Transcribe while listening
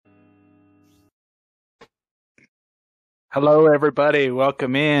Hello, everybody.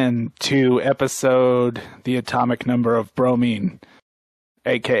 Welcome in to episode The Atomic Number of Bromine,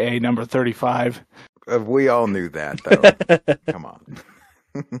 aka number 35. We all knew that, though. Come on.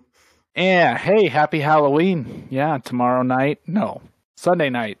 Yeah, hey, happy Halloween. Yeah, tomorrow night. No, Sunday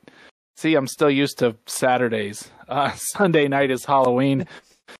night. See, I'm still used to Saturdays. Sunday night is Halloween.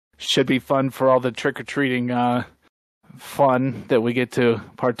 Should be fun for all the trick-or-treating fun that we get to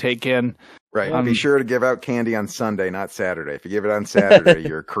partake in. Right. Be sure to give out candy on Sunday, not Saturday. If you give it on Saturday,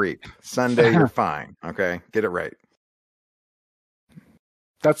 you're a creep. Sunday, you're fine. Okay? Get it right.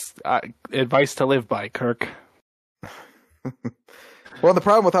 That's advice to live by, Kirk. Well, the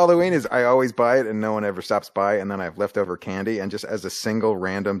problem with Halloween is I always buy it and no one ever stops by, and then I have leftover candy. And just as a single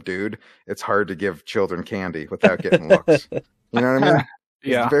random dude, it's hard to give children candy without getting looks. You know what I mean?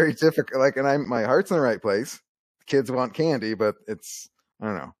 Yeah. It's very difficult. Like, and my heart's in the right place. Kids want candy, but I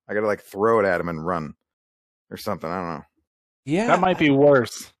don't know. I gotta like throw it at them and run or something. I don't know. Yeah, that might be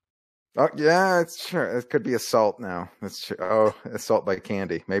worse. Oh yeah, it's sure. It could be assault now. That's true. Oh, assault by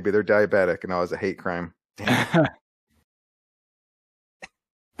candy. Maybe they're diabetic and it's a hate crime. Damn.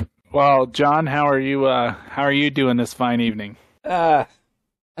 Well, John, how are you doing this fine evening? I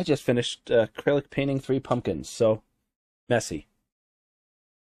just finished acrylic painting 3 pumpkins, so messy.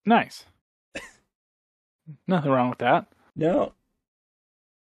 Nice. Nothing wrong with that. No.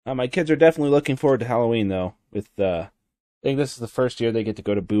 My kids are definitely looking forward to Halloween, though. I think this is the first year they get to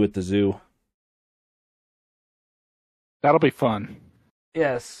go to Boo at the zoo. That'll be fun.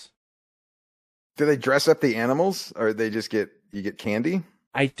 Yes. Do they dress up the animals, or they just you get candy?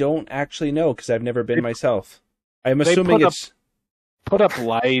 I don't actually know because I've never been myself. I'm assuming it's put up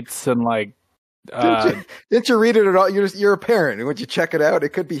lights and like. Didn't you read it at all? You're a parent, and when you check it out, it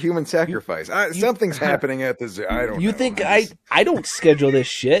could be human sacrifice. Something's happening at the zoo. I don't know. You think I don't schedule this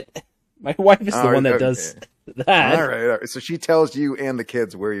shit? My wife is the one that does that. All right. So she tells you and the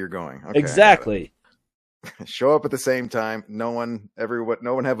kids where you're going. Okay, exactly. Show up at the same time. No one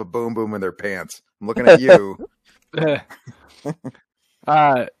have a boom boom in their pants. I'm looking at you.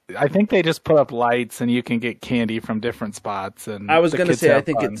 I think they just put up lights and you can get candy from different spots. And I was going to say, I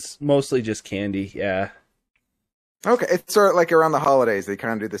think fun. it's mostly just candy. Yeah. Okay. It's sort of like around the holidays. They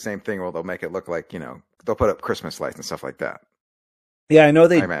kind of do the same thing where they'll make it look like, they'll put up Christmas lights and stuff like that. Yeah, I know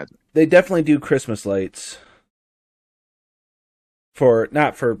I imagine. They definitely do Christmas lights.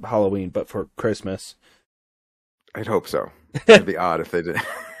 Not for Halloween, but for Christmas. I'd hope so. It'd be odd if they did.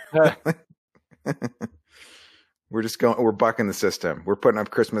 We're bucking the system. We're putting up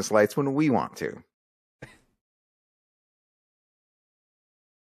Christmas lights when we want to.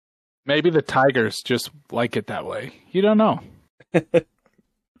 Maybe the tigers just like it that way. You don't know. Hey,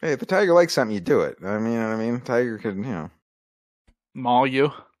 if the tiger likes something, you do it. I mean, you know what I mean? Tiger could, maul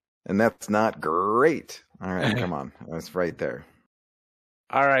you. And that's not great. All right, come on. That's right there.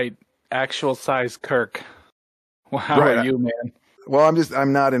 All right, actual size Kirk. Well, how are you, man? Well,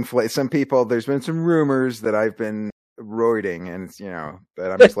 I'm not inflated. Some people, there's been some rumors that I've been roiding, and it's,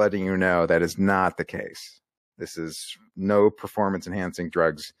 but I'm just letting you know that is not the case. This is no performance enhancing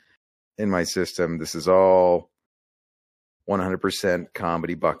drugs in my system. This is all 100%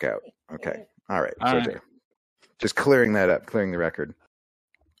 comedy buck out. Okay. All right. Just clearing that up, clearing the record.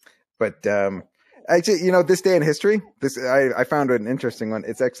 But, actually, this day in history, I found an interesting one.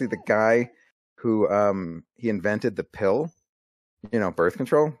 It's actually the guy who, he invented the pill. Birth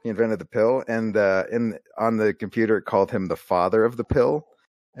control. He invented the pill, and on the computer it called him the father of the pill.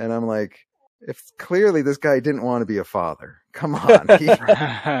 And I'm like, if clearly this guy didn't want to be a father. Come on,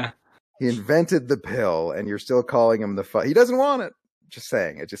 he invented the pill, and you're still calling him the father. He doesn't want it. Just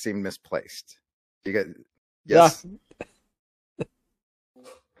saying, it just seemed misplaced. You get yes. Yeah.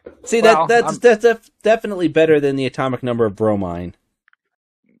 See, that's definitely better than the atomic number of bromine.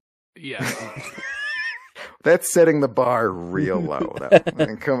 Yeah. That's setting the bar real low, though.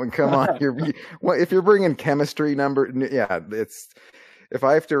 Come on. If you're bringing chemistry number, yeah, if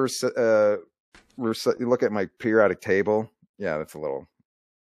I have to look at my periodic table, yeah, that's a little.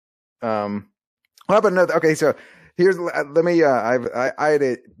 How about another? Okay, so let me. I had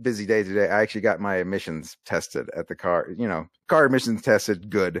a busy day today. I actually got my emissions tested at the car. Car emissions tested,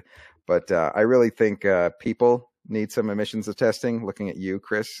 good, but I really think people need some emissions of testing. Looking at you,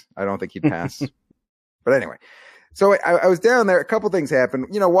 Chris, I don't think you'd pass. But anyway, so I was down there. A couple things happened.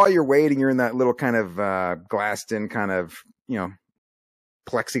 While you're waiting, you're in that little kind of glassed in kind of,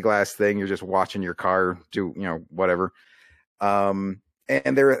 plexiglass thing. You're just watching your car do, whatever. And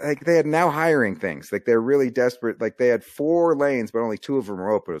they had now hiring things. Like, they're really desperate. Like, they had 4 lanes, but only 2 of them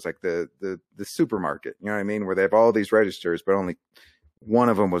were open. It was like the supermarket, you know what I mean? Where they have all these registers, but only one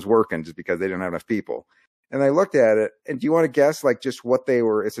of them was working just because they didn't have enough people. And I looked at it, and do you want to guess like just what they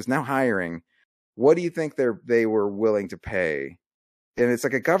were? It says now hiring. What do you think they were willing to pay? And it's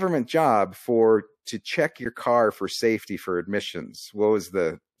like a government job to check your car for safety for admissions. What was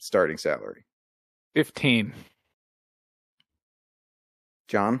the starting salary? 15.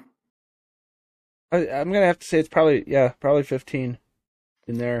 John? I'm gonna have to say it's probably 15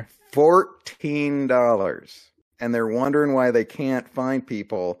 in there. $14. And they're wondering why they can't find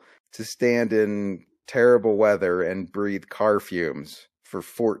people to stand in terrible weather and breathe car fumes for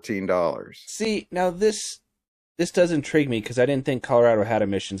 $14. See, now this does intrigue me because I didn't think Colorado had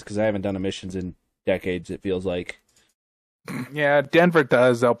emissions because I haven't done emissions in decades, it feels like. Yeah, Denver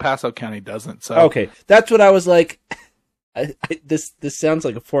does. El Paso County doesn't. So okay, that's what I was like. This sounds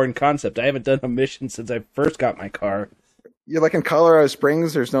like a foreign concept. I haven't done emissions since I first got my car. You're like in Colorado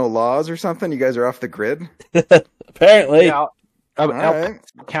Springs, there's no laws or something? You guys are off the grid? Apparently. Yeah, Right.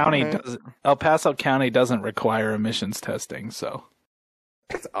 El Paso County doesn't require emissions testing, so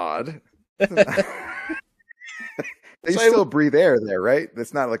That's odd. They still breathe air there, right?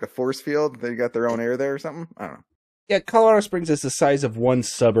 It's not like a force field. They got their own air there or something? I don't know. Yeah, Colorado Springs is the size of one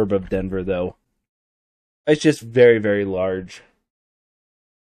suburb of Denver, though. It's just very, very large.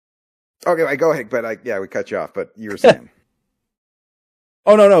 Okay, go ahead. But we cut you off. But you were saying.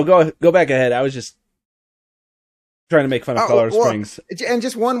 Oh, no, go back ahead. I was just trying to make fun of Colorado Springs. And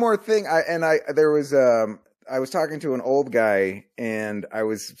just one more thing. I was talking to an old guy, and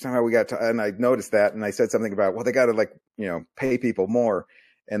and I noticed that, and I said something about, well, they got to pay people more.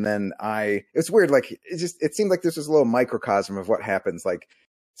 And then it's weird. Like it seemed like this was a little microcosm of what happens. Like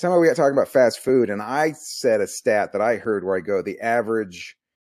somehow we got talking about fast food, and I said a stat that I heard where I go, the average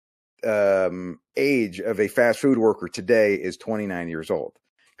age of a fast food worker today is 29 years old,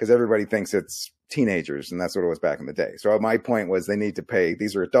 because everybody thinks it's teenagers, and that's what it was back in the day. So my point was they need to pay.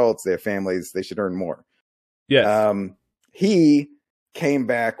 These are adults. They have families. They should earn more. Yes. He came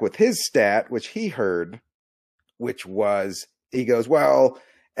back with his stat, which he heard, which was, he goes, well,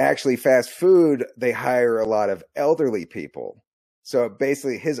 actually fast food, they hire a lot of elderly people. So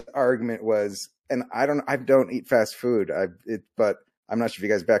basically his argument was, and I don't eat fast food, but I'm not sure if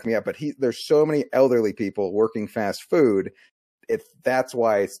you guys back me up, but there's so many elderly people working fast food. That's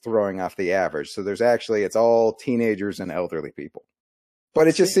why it's throwing off the average. So it's all teenagers and elderly people. But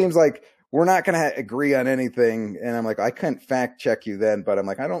it just seems like we're not going to agree on anything. And I'm like, I couldn't fact check you then, but I'm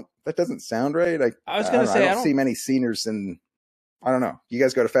like, that doesn't sound right. I was going to say, I don't see many seniors I don't know. You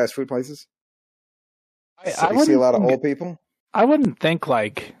guys go to fast food places? You see a lot of old people? I wouldn't think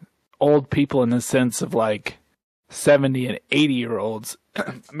like old people in the sense of like 70 and 80-year-olds.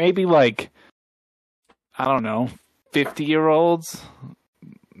 Maybe like, I don't know, 50-year-olds.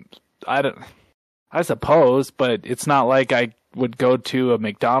 I suppose, but it's not like I would go to a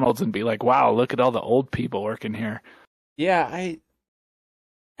McDonald's and be like, wow, look at all the old people working here. Yeah,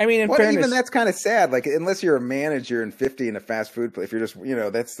 I mean, in fairness, even that's kind of sad. Like, unless you're a manager and 50 in a fast food place, if you're just,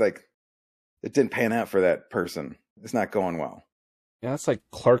 that's like, it didn't pan out for that person. It's not going well. Yeah, that's like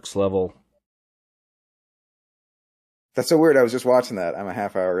clerk's level. That's so weird. I was just watching that. I'm a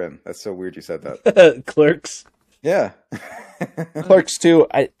half hour in. That's so weird you said that. Clerks. Yeah. Clerks 2.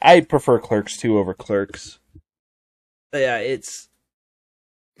 I prefer Clerks 2 over Clerks. But yeah, it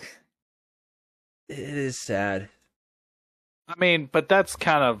is sad. I mean, but that's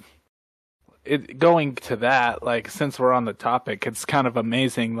kind of going to that, like, since we're on the topic, it's kind of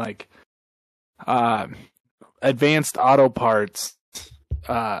amazing, like, Advanced Auto Parts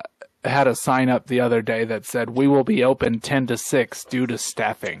had a sign up the other day that said, we will be open 10 to 6 due to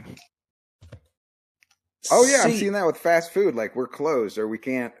staffing. Oh yeah, I'm seeing that with fast food. Like, we're closed, or we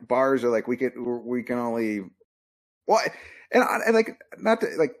can't. Bars are like, we can only. Well, and like, not to,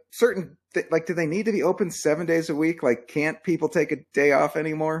 like, certain, like, do they need to be open 7 days a week? Like, can't people take a day off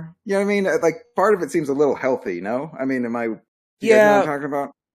anymore? You know what I mean? Like, part of it seems a little healthy, no? I mean, you guys know what I'm talking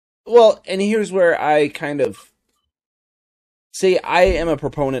about? Well, and here's where I kind of see, I am a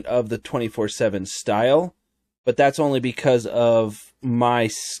proponent of the 24/7 style, but that's only because of my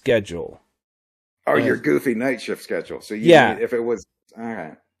schedule. Oh, your goofy night shift schedule. So if it was, all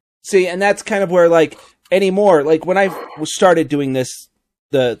right. See, and that's kind of where, like, anymore, like, when I started doing this,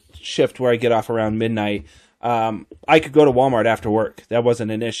 the shift where I get off around midnight, I could go to Walmart after work. That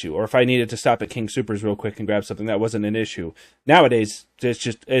wasn't an issue. Or if I needed to stop at King Soopers real quick and grab something, that wasn't an issue. Nowadays,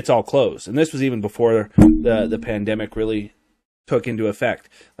 it's all closed. And this was even before the pandemic really took into effect.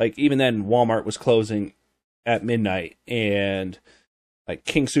 Like, even then, Walmart was closing at midnight, and like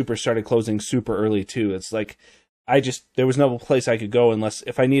King Soopers started closing super early too. It's like, there was no place I could go unless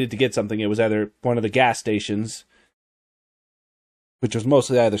if I needed to get something, it was either one of the gas stations which was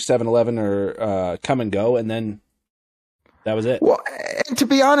mostly either 7-Eleven or Come and Go, and then that was it. Well, and to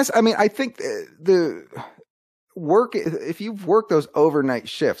be honest, I mean, I think the work, if you've worked those overnight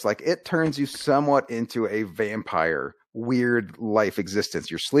shifts, like it turns you somewhat into a vampire, weird life existence.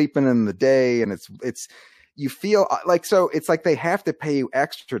 You're sleeping in the day, and it's you feel like, so it's like they have to pay you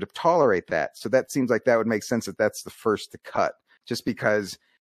extra to tolerate that. So that seems like that would make sense that that's the first to cut, just because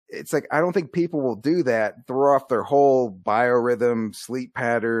it's like, I don't think people will do that, throw off their whole biorhythm, sleep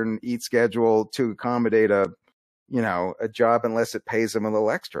pattern, eat schedule to accommodate a job unless it pays them a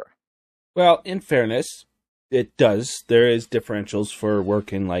little extra. Well, in fairness, it does. There is differentials for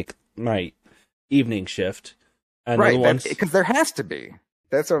working like night, evening shift. And right, because there has to be.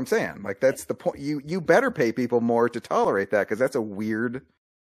 That's what I'm saying. Like, that's the point. You better pay people more to tolerate that, because that's a weird,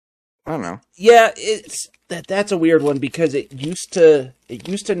 I don't know. Yeah, that's a weird one, because it used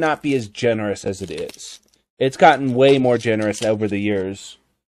to not be as generous as it is. It's gotten way more generous over the years.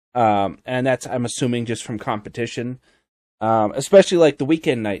 And that's, I'm assuming, just from competition. Especially like the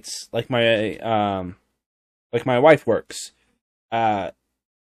weekend nights, like my wife works.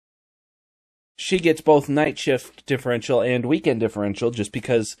 She gets both night shift differential and weekend differential just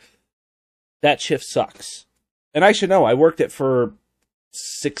because that shift sucks. And I should know, I worked it for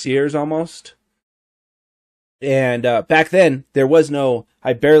 6 years almost. And back then, there was no,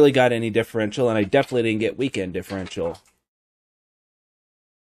 I barely got any differential, and I definitely didn't get weekend differential.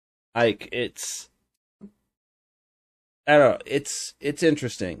 Like, it's, I don't know, it's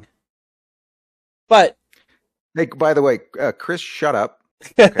interesting. But, hey, by the way, Chris, shut up.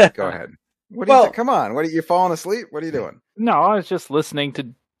 Okay, go ahead. What do you come on? What are you falling asleep? What are you doing? No, I was just listening to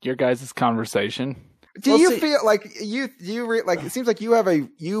your guys' conversation. Do you feel like like it seems like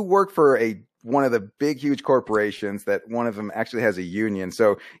you work for one of the big huge corporations that one of them actually has a union.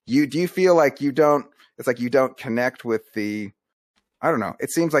 So do you feel like you don't connect with the, I don't know.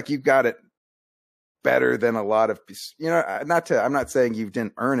 It seems like you've got it better than a lot of, I'm not saying you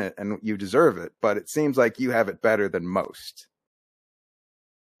didn't earn it and you deserve it, but it seems like you have it better than most.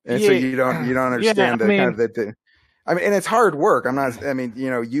 And so you don't understand I mean, and it's hard work. I'm not, I mean, but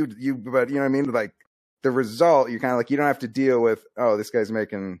you know what I mean? Like the result, you're kind of like, you don't have to deal with, oh, this guy's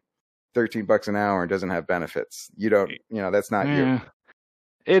making $13 an hour and doesn't have benefits. You don't, that's not you.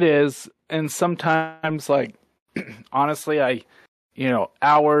 It is. And sometimes, like, honestly,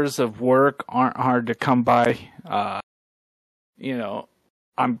 hours of work aren't hard to come by. I'm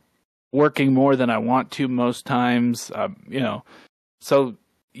working more than I want to most times, so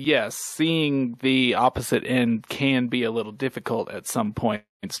yes, seeing the opposite end can be a little difficult at some points,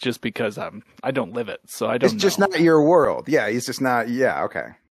 just because I don't live it, so I don't know. It's just not your world. Yeah, it's just not. Yeah,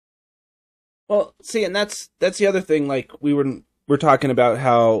 okay. Well, see, and that's the other thing. Like we're talking about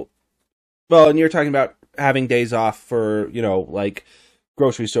how, well, and you're talking about having days off for like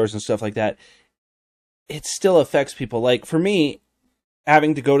grocery stores and stuff like that. It still affects people. Like for me,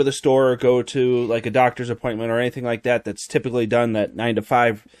 having to go to the store or go to like a doctor's appointment or anything like that that's typically done at 9 to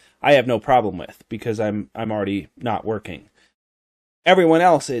 5, I have no problem with, because I'm already not working. Everyone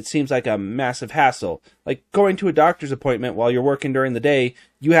else, it seems like a massive hassle. Like going to a doctor's appointment while you're working during the day,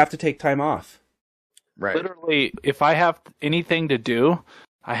 you have to take time off. Right. Literally, if I have anything to do,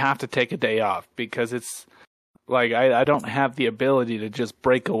 I have to take a day off, because it's like I don't have the ability to just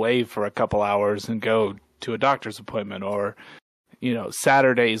break away for a couple hours and go to a doctor's appointment, or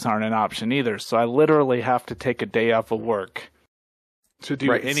Saturdays aren't an option either. So I literally have to take a day off of work to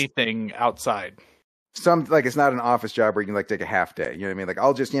do anything outside. It's not an office job where you can like take a half day. You know what I mean? Like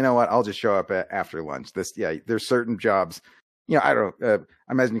I'll just show up after lunch. There's certain jobs, I don't I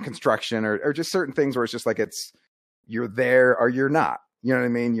imagine construction or just certain things where it's just like you're there or you're not. You know what I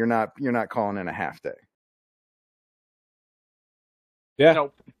mean? You're not calling in a half day. Yeah.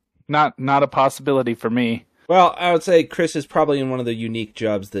 Nope. Not a possibility for me. Well, I would say Chris is probably in one of the unique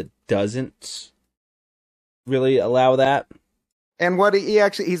jobs that doesn't really allow that. And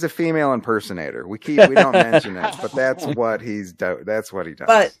he's a female impersonator. We don't mention it, but that's what that's what he does.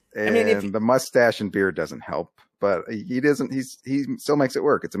 But the mustache and beard doesn't help, but he still makes it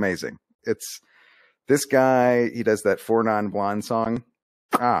work. It's amazing. It's this guy, he does that Four Non-Blonde song.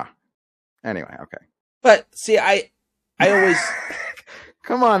 Anyway, okay. But see, I always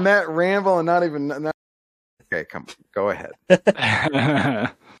come on, that ramble and not even. Okay, go ahead.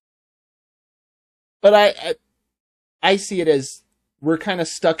 But I see it as we're kind of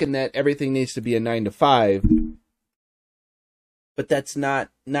stuck in that everything needs to be a 9 to 5, but that's not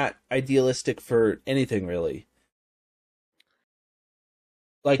idealistic for anything really.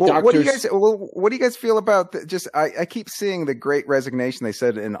 Like Well, doctors. what do you guys feel about I keep seeing the Great Resignation. They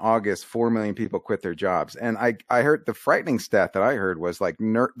said in August 4 million people quit their jobs, and I heard the frightening stat that I heard was like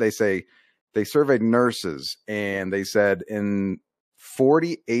they say they surveyed nurses, and they said in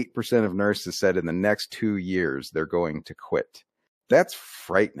 48% of nurses said in the next 2 years they're going to quit. That's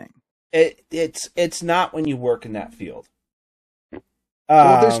frightening. It's not when you work in that field.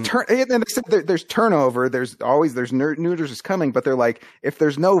 Well, there's turnover. There's new nurses coming, but they're like, if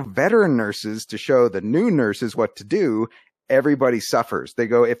there's no veteran nurses to show the new nurses what to do, everybody suffers. They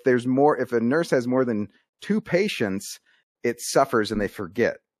go, if a nurse has more than 2 patients, it suffers and they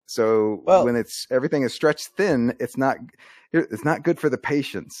forget. So when everything is stretched thin, it's not good for the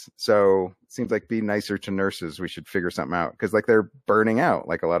patients. So it seems like be nicer to nurses. We should figure something out because like they're burning out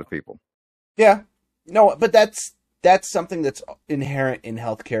like a lot of people. Yeah, no, but that's something that's inherent in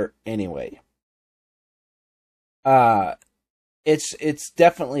healthcare anyway. It's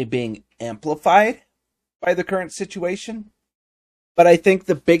definitely being amplified by the current situation. But I think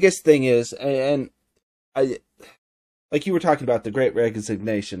the biggest thing is, like you were talking about the Great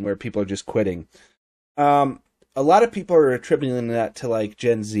Resignation, where people are just quitting. A lot of people are attributing that to like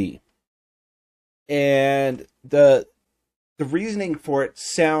Gen Z, and the reasoning for it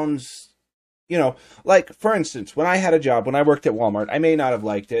sounds, like for instance, when I had a job, when I worked at Walmart, I may not have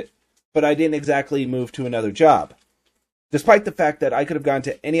liked it, but I didn't exactly move to another job, despite the fact that I could have gone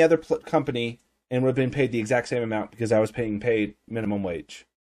to any other company and would have been paid the exact same amount because I was being paid minimum wage.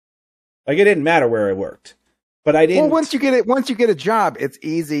 Like it didn't matter where I worked. But I didn't. Well, once you get a job, it's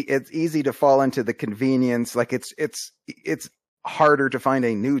easy. It's easy to fall into the convenience. Like it's harder to find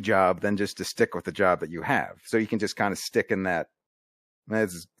a new job than just to stick with the job that you have. So you can just kind of stick in that.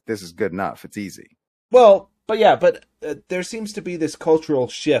 This is good enough. It's easy. Well, but there seems to be this cultural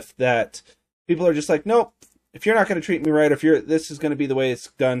shift that people are just like, nope. If you're not going to treat me right, this is going to be the way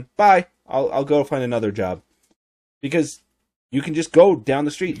it's done. Bye. I'll go find another job, because you can just go down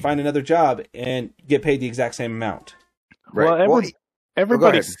the street, find another job, and get paid the exact same amount. Right. Well,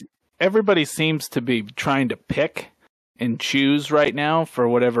 everybody seems to be trying to pick and choose right now for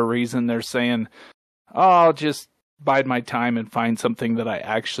whatever reason. They're saying, "Oh, I'll just bide my time and find something that I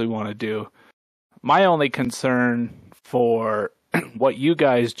actually want to do." My only concern for what you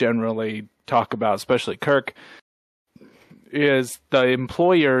guys generally talk about, especially Kirk, is the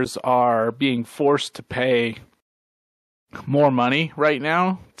employers are being forced to pay more money right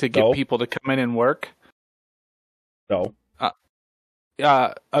now to get people to come in and work. No.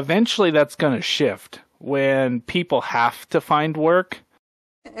 Eventually that's going to shift. When people have to find work,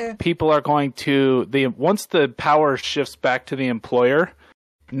 people are going to once the power shifts back to the employer,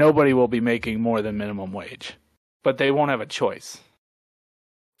 nobody will be making more than minimum wage. But they won't have a choice.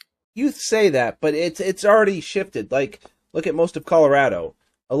 You say that, but it's already shifted. Like, look at most of Colorado.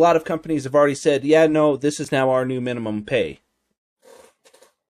 A lot of companies have already said, yeah, no, this is now our new minimum pay.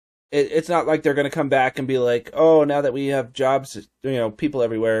 It's not like they're going to come back and be like, oh, now that we have jobs, people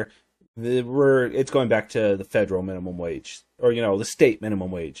everywhere, it's going back to the federal minimum wage or, the state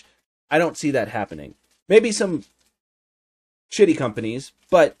minimum wage. I don't see that happening. Maybe some shitty companies,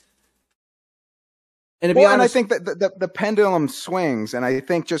 but... And to be honest, and I think that the pendulum swings, and I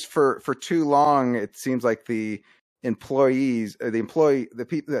think just for too long, it seems like the employees have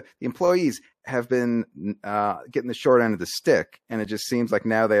been getting the short end of the stick, and it just seems like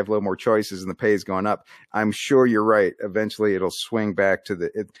now they have a little more choices and the pay is going up. I'm sure you're right. Eventually it'll swing back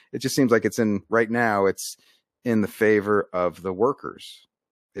to it just seems like it's in the favor of the workers.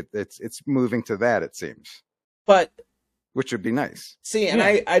 It's moving to that, it seems. But which would be nice. See, and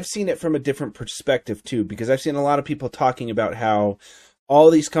yeah. I've seen it from a different perspective too, because I've seen a lot of people talking about how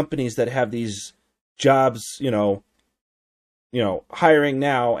all these companies that have these jobs, hiring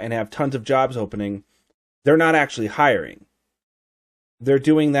now and have tons of jobs opening, they're not actually hiring. They're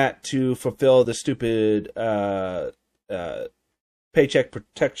doing that to fulfill the stupid paycheck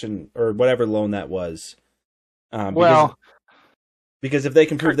protection or whatever loan that was. Because if they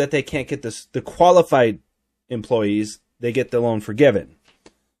can prove that they can't get the qualified employees, they get the loan forgiven.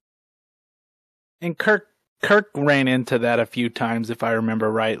 And Kirk ran into that a few times, if I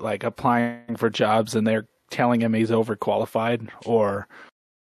remember right, like applying for jobs and they're telling him he's overqualified, or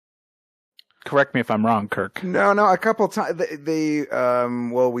correct me if I'm wrong, Kirk. No, a couple times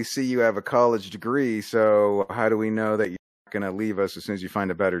we see you have a college degree, so how do we know that you're not going to leave us as soon as you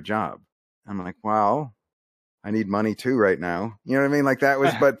find a better job? I'm like, well, I need money too right now. You know what I mean? Like that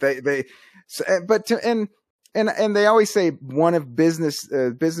was, and they always say one of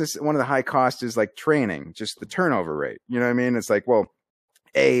the high costs is like training, just the turnover rate. You know what I mean? It's like, well,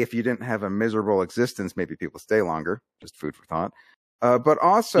 if you didn't have a miserable existence, maybe people stay longer. Just food for thought. But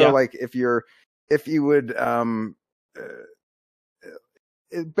also, Yeah. like, if you would,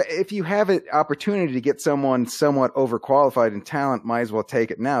 if you have an opportunity to get someone somewhat overqualified in talent, might as well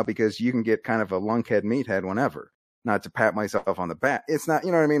take it now, because you can get kind of a lunkhead meathead whenever. Not to pat myself on the back. It's not,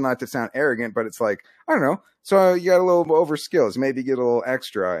 you know what I mean? Not to sound arrogant, but it's like, I don't know. So you got a little over skills, maybe get a little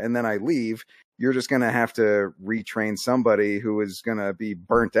extra, and then I leave. You're just going to have to retrain somebody who is going to be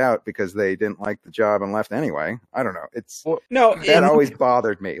burnt out because they didn't like the job and left anyway. I don't know. That always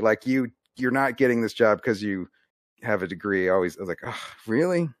bothered me. Like, you're not getting this job because you have a degree. I was like, oh,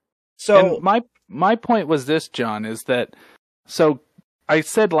 really? So and my point was this, John, is that, so I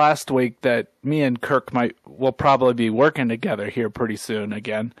said last week that me and Kirk will probably be working together here pretty soon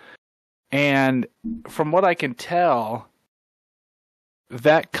again. And from what I can tell,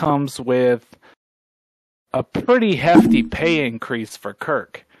 that comes with a pretty hefty pay increase for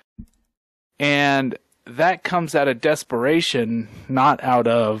Kirk. And that comes out of desperation, not out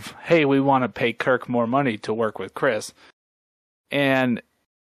of, hey, we want to pay Kirk more money to work with Chris. And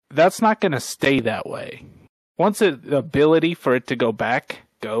that's not going to stay that way. Once the ability for it to go back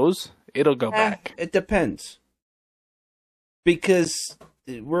goes, it'll go back. It depends. Because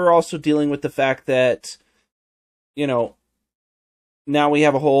we're also dealing with the fact that, now we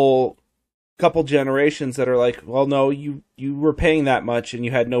have a whole couple generations that are like, well, no, you were paying that much and you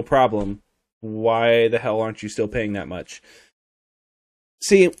had no problem. Why the hell aren't you still paying that much?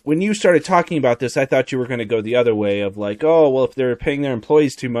 See, when you started talking about this, I thought you were going to go the other way of like, oh, well, if they're paying their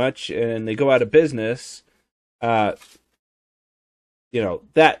employees too much and they go out of business, that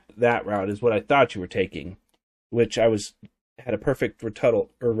route is what I thought you were taking, which had a perfect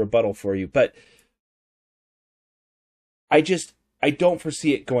rebuttal for you. But I don't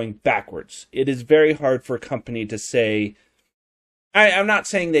foresee it going backwards. It is very hard for a company to say, I'm not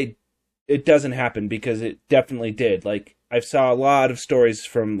saying it doesn't happen, because it definitely did. Like, I saw a lot of stories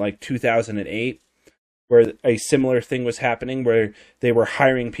from like 2008 where a similar thing was happening, where they were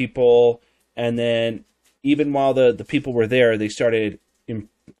hiring people, and then even while the people were there, they started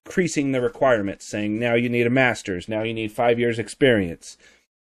increasing the requirements, saying, now you need a master's, now you need 5 years experience.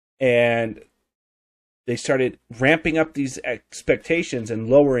 And they started ramping up these expectations and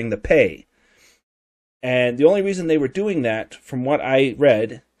lowering the pay. And the only reason they were doing that, from what I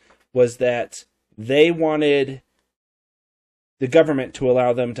read, was that they wanted the government to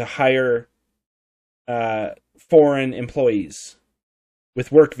allow them to hire foreign employees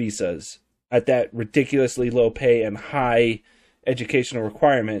with work visas at that ridiculously low pay and high educational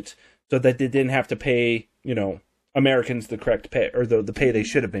requirement, so that they didn't have to pay, Americans the correct pay, or the pay they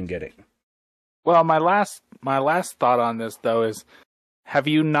should have been getting. Well, my last thought on this, though, is, have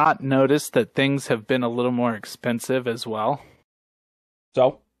you not noticed that things have been a little more expensive as well?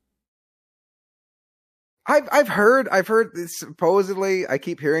 So? I've heard supposedly, I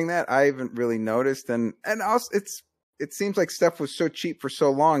keep hearing that. I haven't really noticed, and also it seems like stuff was so cheap for so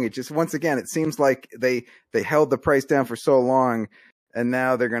long. It just, once again, it seems like they held the price down for so long, and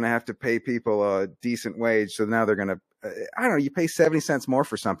now they're going to have to pay people a decent wage. So now they're going to, I don't know, you pay 70 cents more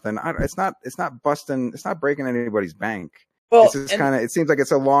for something. It's not breaking anybody's bank. Well, it's just kind of, it seems like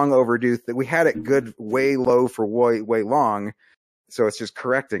it's a long overdue. That we had it good, way low for way long, so it's just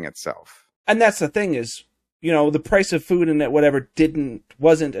correcting itself. And that's the thing is, the price of food and whatever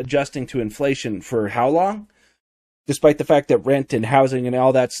wasn't adjusting to inflation for how long? Despite the fact that rent and housing and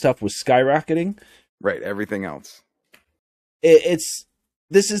all that stuff was skyrocketing. Right, everything else. This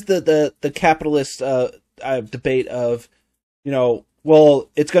is the capitalist debate of, well,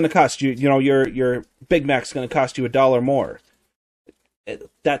 it's going to cost you, your Big Mac's going to cost you $1 more.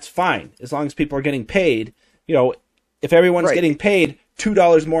 That's fine, as long as people are getting paid. If everyone's getting paid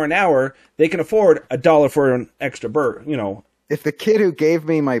 $2 more an hour, they can afford $1 for an extra burger. If the kid who gave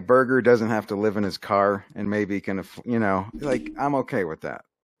me my burger doesn't have to live in his car and maybe can, I'm okay with that.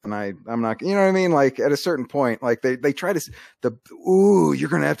 And I'm not, you know what I mean? Like, at a certain point, like they try to, you're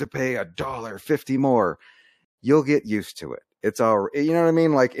going to have to pay $1.50 more. You'll get used to it. It's all, you know what I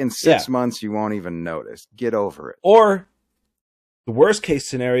mean? Like, in 6 months, you won't even notice. Get over it. Or the worst case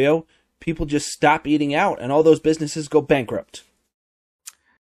scenario, people just stop eating out and all those businesses go bankrupt.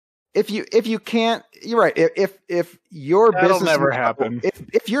 If you can't, you're right. If your That'll business never model, happen.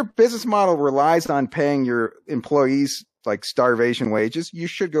 If your business model relies on paying your employees like starvation wages, you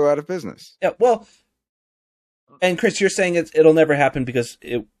should go out of business. Yeah, well, and Chris, you're saying it'll never happen because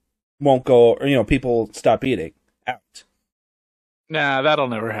it won't go, or people stop eating out. Nah, that'll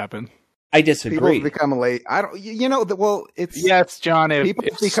never happen. I disagree. People become late. I don't. You know. Well, it's Yes, John. If people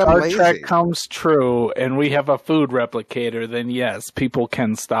become Star lazy. Trek comes true and we have a food replicator, then yes, people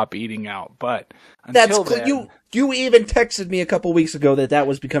can stop eating out. But until then, you even texted me a couple weeks ago that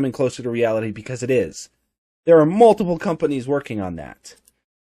was becoming closer to reality because it is. There are multiple companies working on that.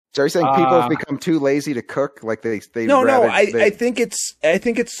 So are you saying people have become too lazy to cook? Like they No. I think it's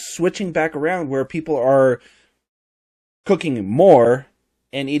switching back around where people are cooking more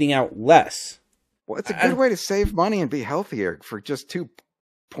and eating out less. Well, it's a good way to save money and be healthier for just 2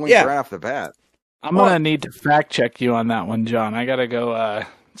 points right off the bat. I'm gonna need to fact check you on that one, John. I gotta go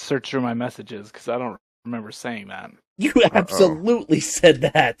search through my messages because I don't remember saying that. You absolutely said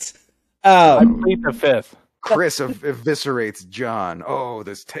that. I plead the fifth. Chris eviscerates John. Oh,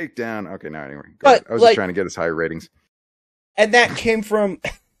 this takedown. Okay, now anyway. But, I was just trying to get us high ratings. And that came from,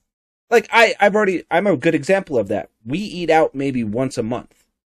 like, I'm a good example of that. We eat out maybe once a month.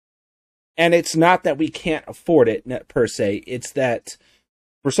 And it's not that we can't afford it, per se. It's that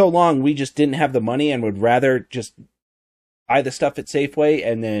for so long, we just didn't have the money and would rather just buy the stuff at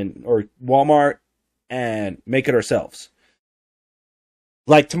Safeway or Walmart and make it ourselves.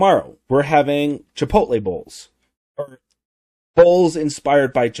 Like tomorrow, we're having Chipotle bowls. Or bowls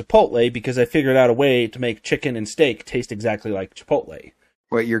inspired by Chipotle because I figured out a way to make chicken and steak taste exactly like Chipotle.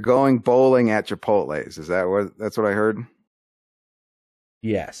 Wait, you're going bowling at Chipotle's. Is that's what I heard?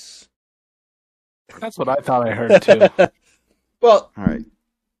 Yes. That's what I thought I heard too. Well, all right.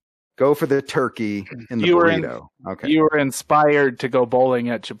 Go for the turkey in the burrito. Okay. You were inspired to go bowling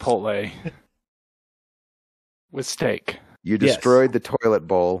at Chipotle with steak. You destroyed the toilet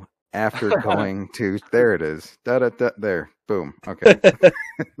bowl after going to. There it is. There. Boom. Okay.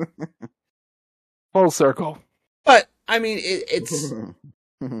 Full circle. But I mean, it's.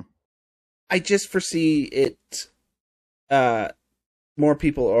 I just foresee it. More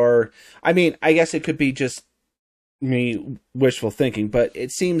people are. I mean, I guess it could be just me wishful thinking, but it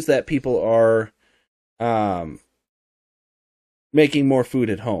seems that people are making more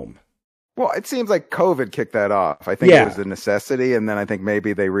food at home. Well, it seems like COVID kicked that off. I think it was a necessity, and then I think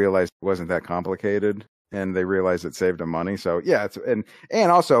maybe they realized it wasn't that complicated, and they realized it saved them money. So yeah, and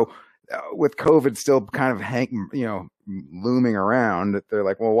also with COVID still kind of looming around, they're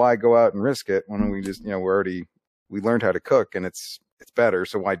like, well, why go out and risk it when we just we learned how to cook and it's better,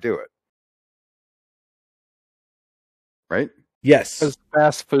 so why do it? Right? Yes. Does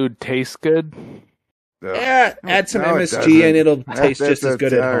fast food taste good? Yeah, add some MSG and it'll taste just as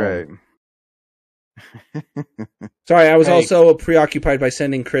good at home. Right. Sorry, I was also preoccupied by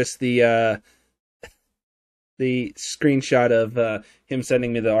sending Chris the screenshot of him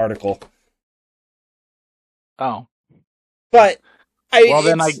sending me the article. Oh. But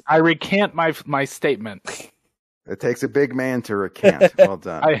then I recant my statement. It takes a big man to recant. Well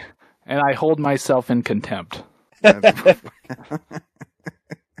done. I hold myself in contempt. Look,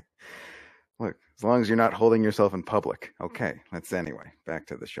 as long as you're not holding yourself in public. Okay, anyway, back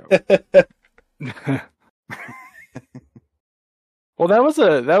to the show. Well, that was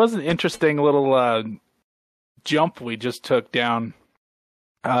an interesting little jump we just took down.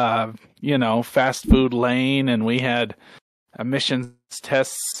 Fast food lane, and we had emissions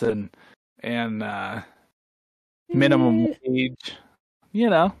tests and minimum wage.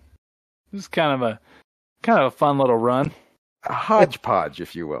 It was kind of a fun little run. A hodgepodge,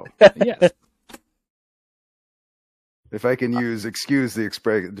 if you will. Yes. If I can excuse the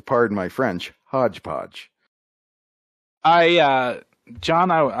expression, pardon my French, hodgepodge.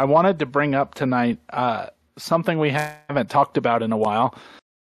 John, I wanted to bring up tonight something we haven't talked about in a while.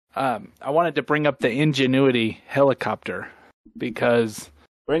 I wanted to bring up the Ingenuity helicopter because...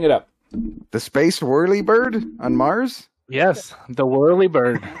 Bring it up. The space whirlybird on Mars? Yes, the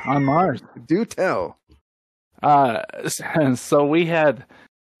whirlybird on Mars. Do tell. So we had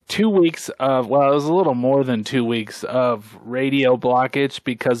 2 weeks of, well, it was a little more than 2 weeks of radio blockage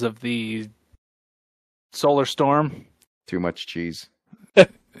because of the solar storm. Too much cheese.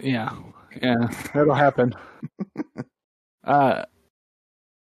 Yeah, that'll happen.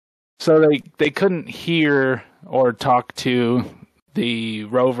 So they couldn't hear or talk to the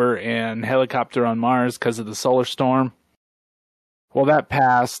rover and helicopter on Mars because of the solar storm. Well, that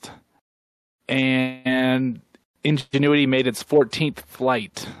passed, and Ingenuity made its 14th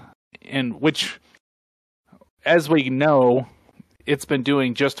flight, and which, as we know, it's been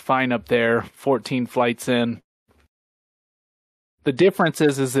doing just fine up there, 14 flights in. The difference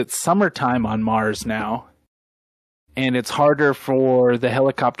is it's summertime on Mars now, and it's harder for the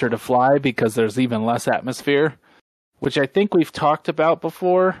helicopter to fly because there's even less atmosphere, which I think we've talked about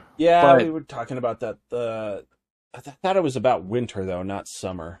before. Yeah, we were talking about that. I thought it was about winter, though, not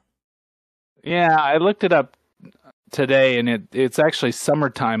summer. Yeah, I looked it up today, and it's actually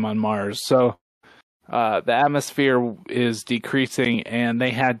summertime on Mars. So the atmosphere is decreasing, and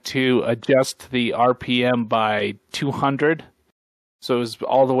they had to adjust the RPM by 200. So it was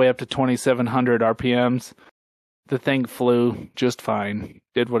all the way up to 2,700 RPMs. The thing flew just fine.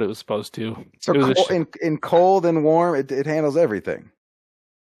 Did what it was supposed to. So It was in cold and warm, it handles everything.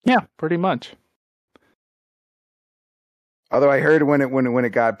 Yeah, pretty much. Although I heard when it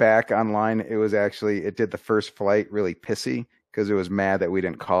got back online, it did the first flight really pissy because it was mad that we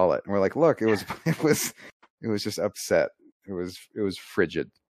didn't call it. And we're like, look, it was just upset. It was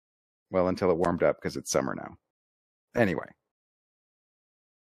frigid. Well, until it warmed up because it's summer now. Anyway.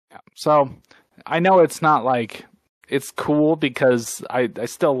 Yeah. So I know it's not like it's cool because I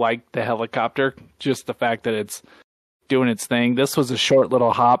still like the helicopter, just the fact that it's doing its thing. This was a short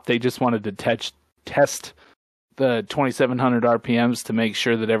little hop. They just wanted to test the 2,700 RPMs to make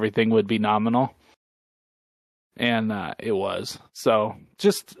sure that everything would be nominal. And it was. So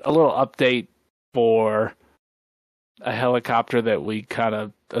just a little update for a helicopter that we kind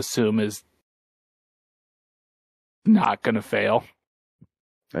of assume is not going to fail.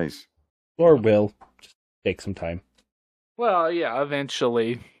 Nice. Or will. Just take some time. Well, yeah,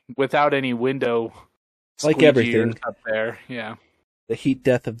 eventually, without any window, Like everything up there, yeah. The heat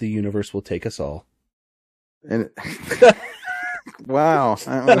death of the universe will take us all. And wow,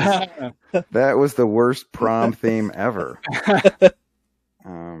 that was the worst prom theme ever.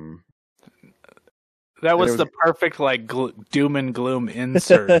 That was the perfect doom and gloom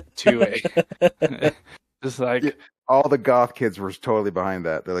insert to it. Just like all the goth kids were totally behind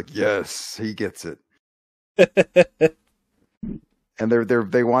that. They're like, yes, he gets it. And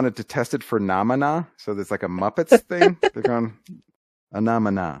they wanted to test it for namana, so there's like a Muppets thing. They're going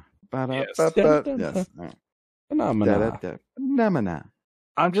namana. Yes. Yes. Namana.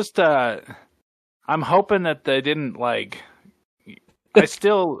 I'm just I'm hoping that they didn't I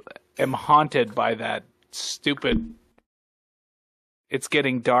still am haunted by that stupid it's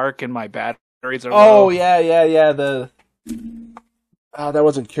getting dark and my batteries are low. Oh yeah. That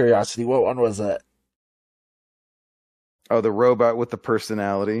wasn't Curiosity. What one was that? Oh, the robot with the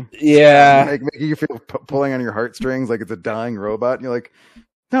personality. Yeah. Making you feel pulling on your heartstrings like it's a dying robot. And you're like,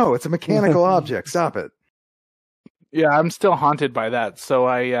 no, it's a mechanical object. Stop it. Yeah, I'm still haunted by that. So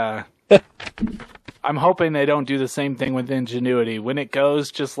I'm hoping they don't do the same thing with Ingenuity. When it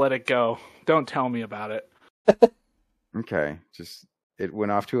goes, just let it go. Don't tell me about it. Okay. Just it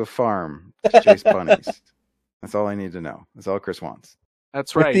went off to a farm to chase bunnies. That's all I need to know. That's all Chris wants.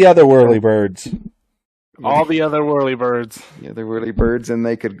 That's right. With the other whirly birds. All the other whirlybirds. Yeah, the whirlybirds, and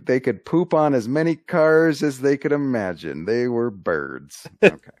they could poop on as many cars as they could imagine. They were birds.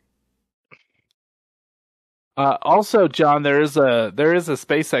 Okay. Also, John, there is a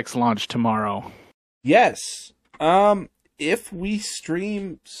SpaceX launch tomorrow. Yes. If we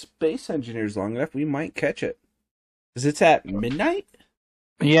stream Space Engineers long enough, we might catch it. Because it's at midnight?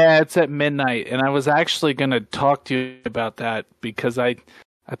 Yeah, it's at midnight, and I was actually going to talk to you about that because I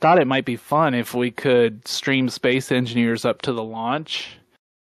thought it might be fun if we could stream Space Engineers up to the launch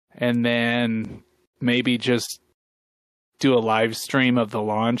and then maybe just do a live stream of the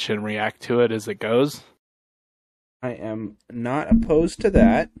launch and react to it as it goes. I am not opposed to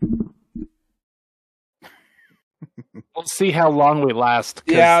that. We'll see how long we last.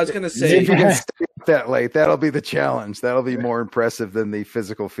 Yeah, I was going to say. If you can stay up that late, that'll be the challenge. That'll be more impressive than the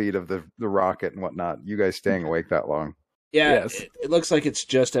physical feat of the rocket and whatnot. You guys staying awake that long. Yeah, yes. It looks like it's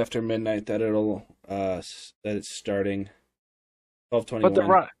just after midnight that it's starting. 12:21. But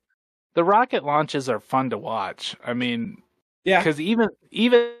the rocket launches are fun to watch. I mean, yeah, because even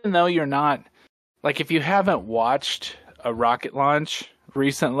though you're not if you haven't watched a rocket launch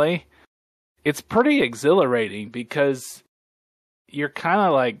recently, it's pretty exhilarating because you're kind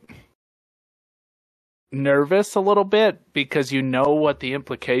of nervous a little bit because you know what the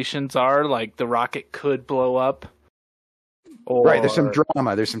implications are. Like the rocket could blow up. Right, there's some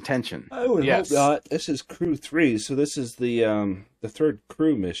drama, there's some tension. I would hope not. This is Crew 3, so this is the third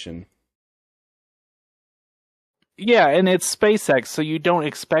crew mission. Yeah, and it's SpaceX, so you don't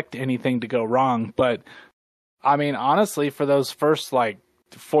expect anything to go wrong. But I mean, honestly, for those first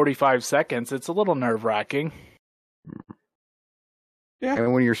 45 seconds, it's a little nerve-wracking. Yeah.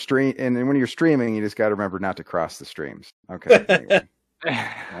 And when you're streaming, you just got to remember not to cross the streams. Okay. Anyway.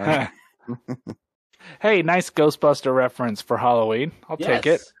 Hey, nice Ghostbuster reference for Halloween. I'll take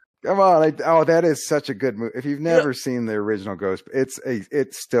it. Come on! That is such a good movie. If you've never seen the original Ghost,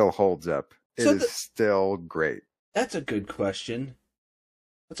 it still holds up. It is still great. That's a good question.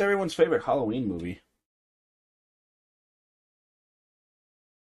 What's everyone's favorite Halloween movie?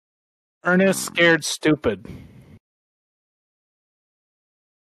 Ernest Scared Stupid.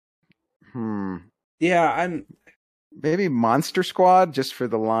 Yeah, I'm Maybe Monster Squad, just for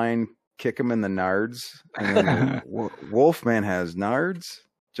the line, kick him in the nards. And then Wolfman has nards.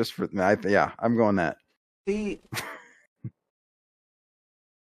 Just for, I'm going that. the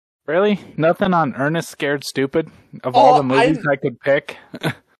Really? Nothing on Ernest Scared Stupid? Of all the movies I could pick?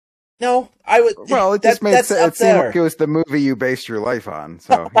 No, I would. Well, it just made sense. It seemed like it was the movie you based your life on.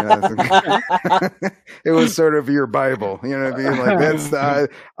 So it was sort of your Bible. You know what I mean? Like that's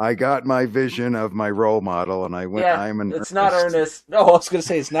I got my vision of my role model, and I went. Yeah, I'm an. It's not Ernest. No, I was going to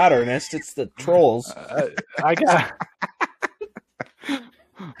say it's not Ernest. It's the Trolls. I got.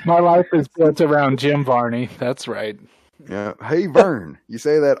 My life is built around Jim Varney. That's right. Yeah. Hey Vern, you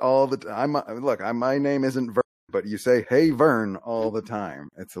say that all the time. Look, my name isn't Vern, but you say "Hey Vern" all the time.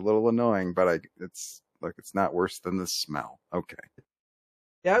 It's a little annoying, but it's not worse than the smell. Okay.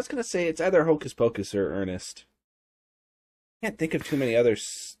 Yeah, I was gonna say it's either Hocus Pocus or Ernest. Can't think of too many other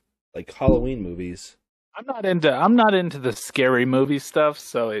like Halloween movies. I'm not into the scary movie stuff,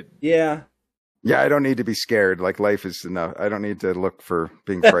 so it. Yeah. Yeah, I don't need to be scared. Like life is enough. I don't need to look for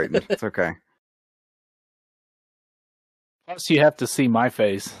being frightened. It's okay. Plus, you have to see my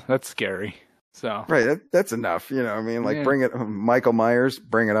face. That's scary. So right, that's enough. You know, what I mean, like bring it. Michael Myers,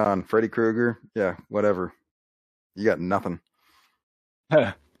 bring it on. Freddy Krueger, yeah, whatever. You got nothing.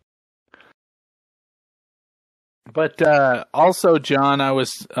 But also, John, I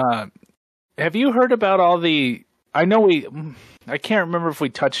was. Have you heard about all the? I can't remember if we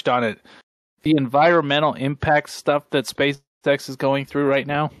touched on it. The environmental impact stuff that SpaceX is going through right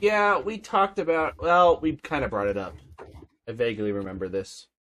now. Yeah, we talked about. Well, we kind of brought it up. I vaguely remember this.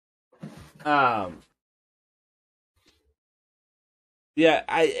 Yeah,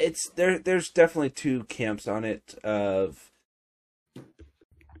 there's definitely two camps on it. Of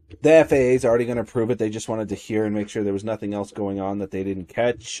the FAA is already going to prove it. They just wanted to hear and make sure there was nothing else going on that they didn't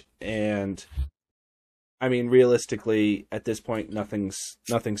catch. And I mean, realistically, at this point, nothing's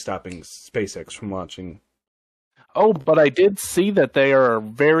stopping SpaceX from launching. Oh, but I did see that they are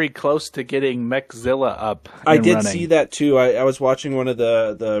very close to getting Mechzilla up. I did running. see that too. I was watching one of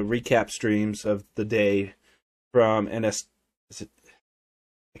the recap streams of the day from NS. Is it?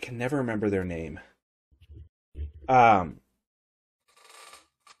 I can never remember their name. Space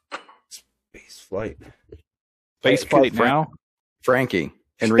Flight now. Frankie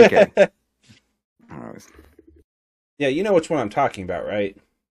Enrique. Yeah, you know which one I'm talking about, right?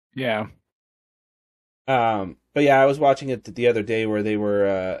 Yeah. But yeah, I was watching it the other day where they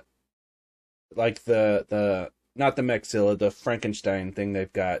were like the not the Mechzilla, the Frankenstein thing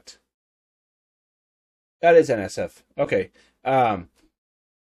they've got. That is NSF. Okay.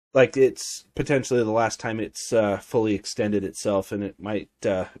 Like it's potentially the last time it's fully extended itself, and it might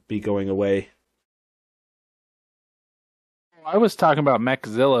be going away. I was talking about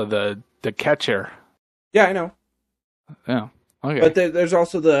Mechzilla, the catcher. Yeah, I know. Yeah. Okay. But there's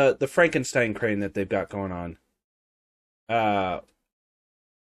also the Frankenstein crane that they've got going on.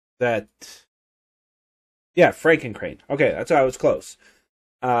 Frankencrane. Okay, that's how I was close.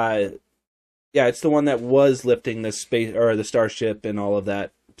 Yeah, it's the one that was lifting the space or the starship and all of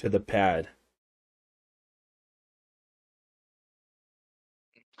that to the pad.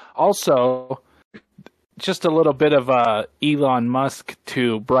 Also, just a little bit of Elon Musk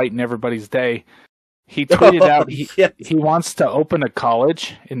to brighten everybody's day. He tweeted out he wants to open a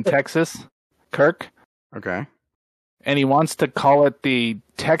college in Texas, Kirk. Okay. And he wants to call it the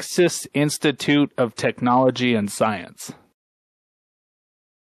Texas Institute of Technology and Science.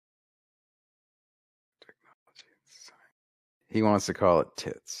 He wants to call it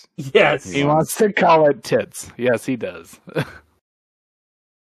tits. Yes. He wants to call it tits. Yes, he does.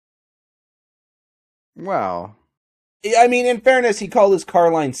 Well, I mean, in fairness, he called his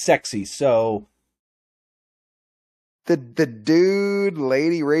car line sexy, so the dude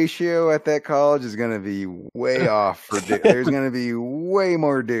lady ratio at that college is going to be way off. There's going to be way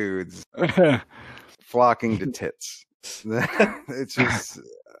more dudes flocking to tits. It's just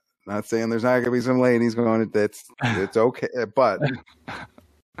not saying there's not going to be some ladies going to tits. It's okay, but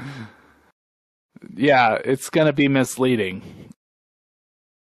yeah, it's going to be misleading.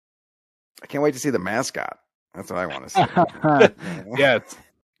 I can't wait to see the mascot. That's what I want to see. Yes.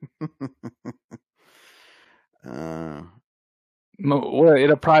 Well,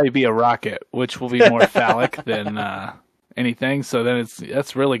 it'll probably be a rocket, which will be more phallic than anything. So then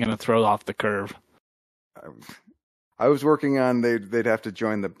that's really going to throw off the curve. I was working on they'd have to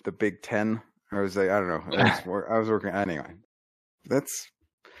join the Big Ten. I was like, I don't know. I was working anyway.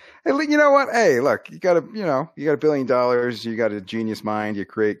 You know what? Hey, look, you got $1 billion. You got a genius mind. You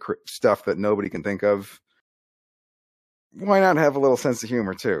create stuff that nobody can think of. Why not have a little sense of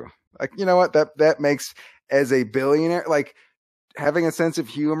humor too? Like, you know what? That makes, as a billionaire, like having a sense of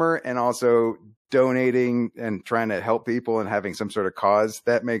humor and also donating and trying to help people and having some sort of cause,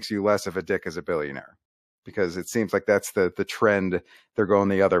 that makes you less of a dick as a billionaire. Because it seems like that's the trend. They're going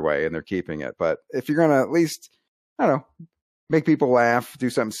the other way and they're keeping it. But if you're going to at least, I don't know, make people laugh, do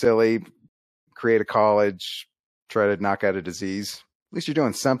something silly, create a college, try to knock out a disease, at least you're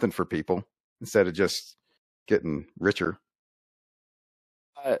doing something for people instead of just getting richer.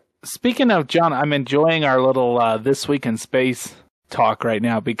 Speaking of John, I'm enjoying our little This Week in Space talk right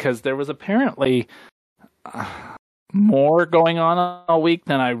now because there was apparently more going on all week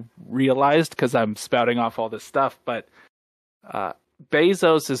than I realized because I'm spouting off all this stuff. But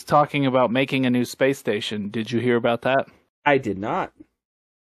Bezos is talking about making a new space station. Did you hear about that? I did not.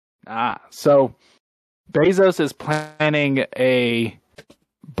 So Bezos is planning a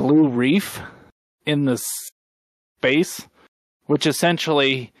blue reef in the space, which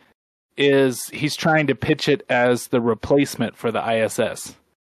essentially is he's trying to pitch it as the replacement for the ISS.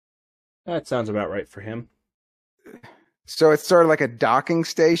 That sounds about right for him. So it's sort of like a docking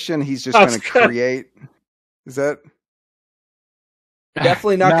station. He's just going to create. Is that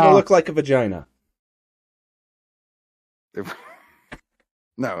definitely not going to look like a vagina?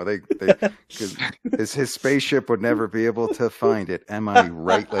 No, they his spaceship would never be able to find it. Am I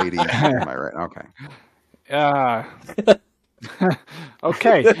right, lady? Am I right? Okay.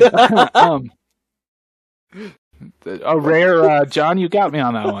 Okay. A rare, John, you got me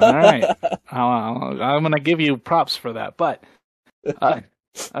on that one. All right. I'm going to give you props for that. But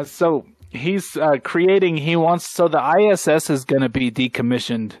so he's creating, so the ISS is going to be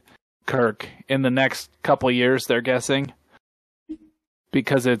decommissioned, Kirk, in the next couple years, they're guessing,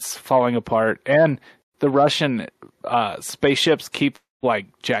 because it's falling apart. And the Russian spaceships keep,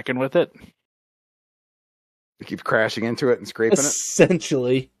 jacking with it. They keep crashing into it and scraping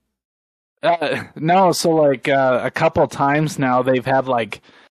Essentially. No, so a couple times now they've had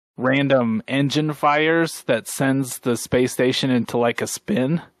random engine fires that sends the space station into a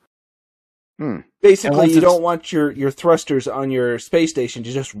spin. Basically, you don't want your thrusters on your space station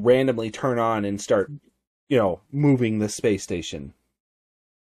to just randomly turn on and start, moving the space station.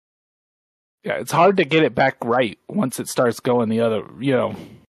 Yeah, it's hard to get it back right once it starts going the other,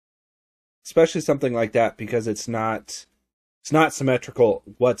 Especially something like that because it's not symmetrical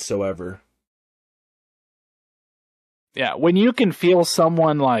whatsoever. Yeah, when you can feel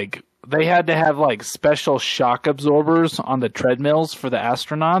someone they had to have special shock absorbers on the treadmills for the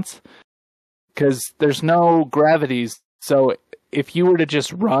astronauts because there's no gravities. So if you were to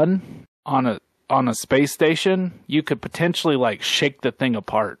just run on a space station, you could potentially shake the thing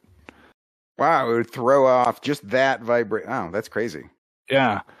apart. Wow, it would throw off just that vibrate. Oh, that's crazy.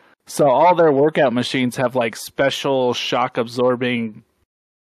 Yeah. So all their workout machines have special shock absorbing.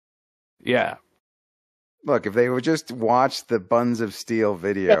 Yeah. Look, if they would just watch the Buns of Steel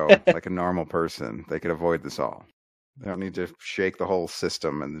video like a normal person, they could avoid this all. They don't need to shake the whole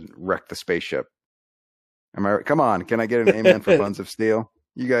system and wreck the spaceship. Am I right? Come on, can I get an amen for Buns of Steel?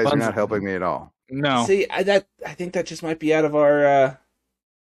 You guys are not helping me at all. No. See, I think that just might be out of our.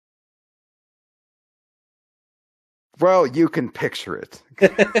 Well, you can picture it.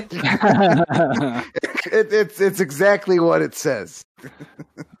 It's exactly what it says.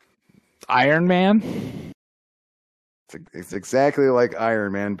 Iron Man? It's exactly like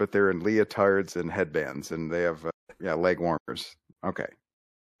Iron Man, but they're in leotards and headbands, and they have leg warmers. Okay,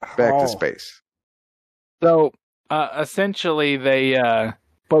 back to space. So essentially, so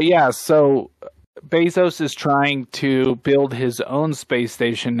Bezos is trying to build his own space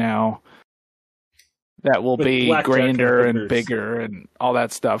station now. That will be grander and bigger and all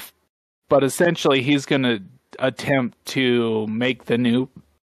that stuff. But essentially, he's going to attempt to make the new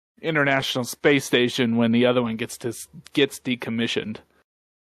International Space Station when the other one gets decommissioned.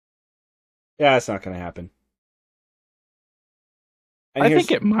 Yeah, it's not going to happen. And I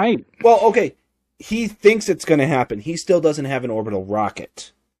think it might. Well, okay. He thinks it's going to happen. He still doesn't have an orbital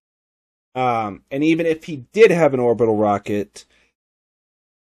rocket. And even if he did have an orbital rocket,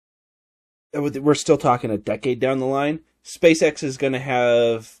 we're still talking a decade down the line. SpaceX is going to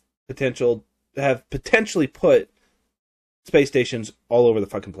have potentially put space stations all over the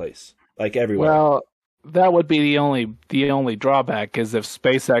fucking place, everywhere. Well, that would be the only drawback is if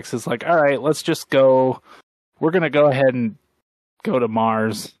SpaceX is all right, let's just go. We're going to go ahead and go to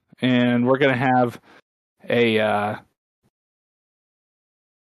Mars, and we're going to have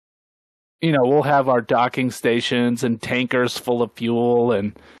we'll have our docking stations and tankers full of fuel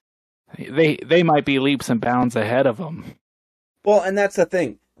and they might be leaps and bounds ahead of them. Well, and that's the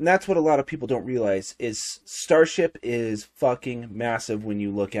thing. And that's what a lot of people don't realize is Starship is fucking massive when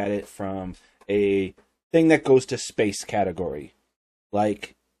you look at it from a thing that goes to space category.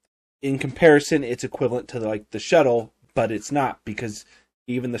 Like, in comparison, it's equivalent to like the shuttle, but it's not, because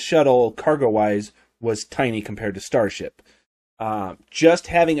even the shuttle, cargo-wise, was tiny compared to Starship. Just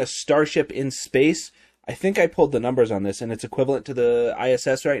having a Starship in space, I think I pulled the numbers on this, and it's equivalent to the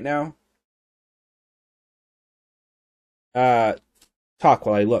ISS right now. Talk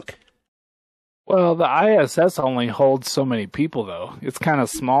while I look. Well, the ISS only holds so many people, though. It's kind of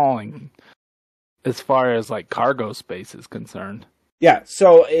small as far as like cargo space is concerned. Yeah,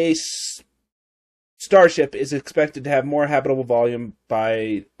 so a Starship is expected to have more habitable volume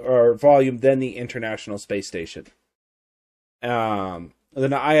than the International Space Station. Then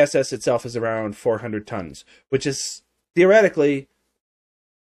the ISS itself is around 400 tons, which is theoretically,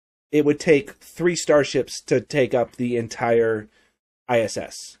 it would take 3 starships to take up the entire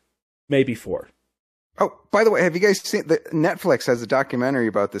ISS, maybe 4. Oh, by the way, have you guys seen Netflix has a documentary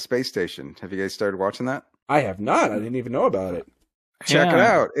about the space station? Have you guys started watching that? I have not. I didn't even know about it. Check it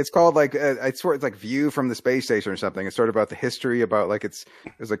out. It's called like I swear it's like View from the Space Station or something. It's sort of about the history about like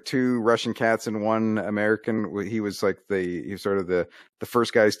there's like 2 Russian cats and 1 American. He was sort of the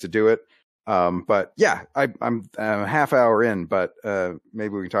first guys to do it. But yeah, I'm a half hour in, but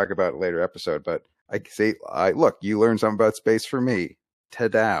maybe we can talk about it later episode. But I say, look, you learned something about space for me.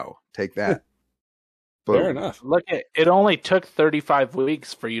 Ta-dow. Take that. Fair enough. Look, it only took 35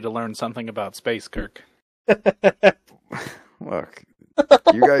 weeks for you to learn something about space, Kirk. Look,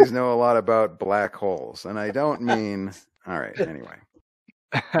 you guys know a lot about black holes, and I don't mean. All right. Anyway,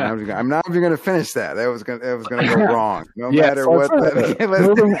 I'm not even going to finish that. That was going to go wrong. No matter what.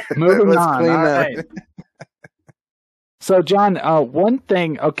 Moving on. Clean that. Right. So, John, one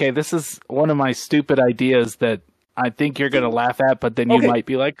thing. Okay, this is one of my stupid ideas that I think you're going to laugh at, but then you might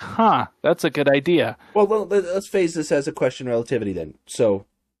be like, "Huh, that's a good idea." Well, let's phase this as a question relativity then. So,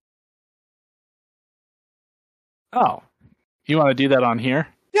 you want to do that on here?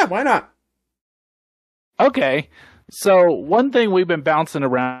 Yeah, why not? Okay. So one thing we've been bouncing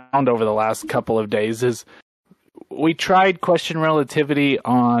around over the last couple of days is we tried question relativity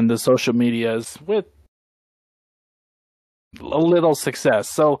on the social medias with a little success.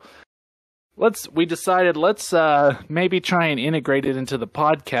 So we decided let's maybe try and integrate it into the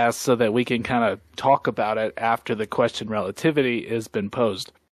podcast so that we can kind of talk about it after the question relativity has been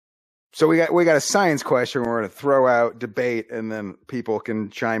posed. So we got a science question we're going to throw out, debate, and then people can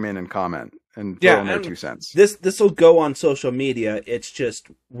chime in and comment and throw in their 2 cents. This will go on social media. It's just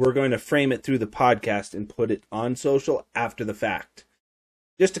we're going to frame it through the podcast and put it on social after the fact,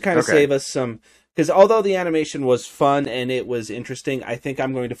 just to kind of save us some. Because although the animation was fun and it was interesting, I think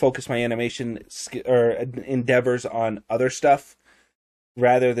I'm going to focus my animation endeavors on other stuff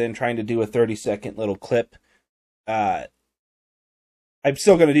rather than trying to do a 30-second little clip. I'm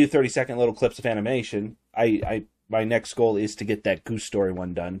still going to do 30-second little clips of animation. My next goal is to get that Goose Story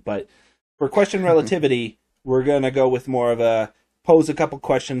one done. But for question relativity, we're going to go with more of a pose a couple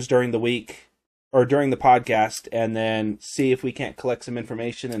questions during the week or during the podcast, and then see if we can't collect some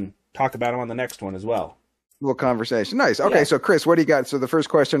information and talk about them on the next one as well. Little conversation. Nice. Okay, yeah. So Chris, what do you got? So the first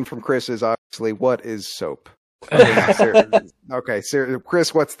question from Chris is obviously, what is soap? Okay, so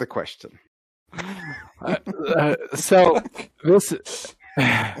Chris, what's the question? So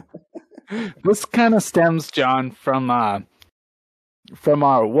this kind of stems, John, from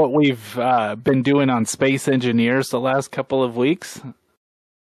what we've been doing on Space Engineers the last couple of weeks.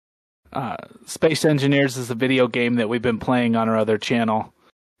 Space Engineers is a video game that we've been playing on our other channel.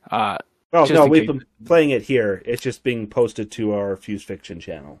 We've been playing it here. It's just being posted to our Fuzed Fiction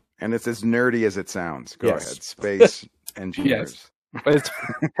channel. And it's as nerdy as it sounds. Go ahead. Space Engineers. Yes. But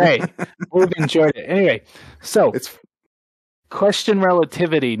hey, we've enjoyed it. Anyway, so question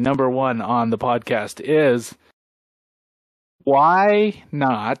relativity number 1 on the podcast is, why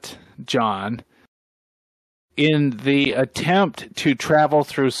not, John, in the attempt to travel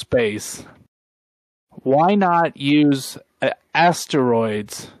through space, why not use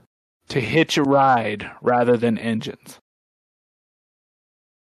asteroids to hitch a ride rather than engines?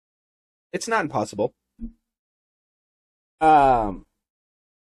 It's not impossible. Sorry,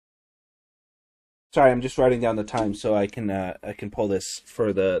 I'm just writing down the time so I can pull this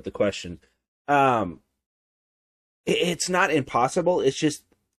for the question. It's not impossible. It's just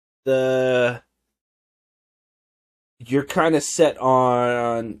you're kind of set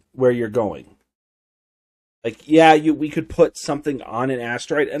on where you're going. Like, yeah, we could put something on an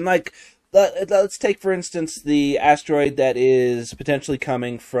asteroid, and like let's take, for instance, the asteroid that is potentially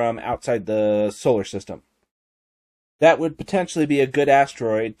coming from outside the solar system. That would potentially be a good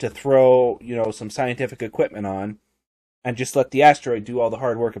asteroid to throw, some scientific equipment on, and just let the asteroid do all the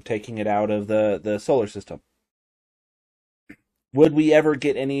hard work of taking it out of the solar system. Would we ever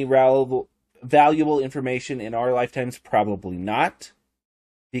get any valuable information in our lifetimes? Probably not,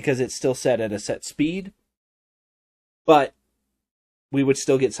 because it's still set at a set speed. But we would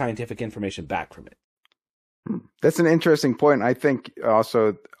still get scientific information back from it. That's an interesting point. I think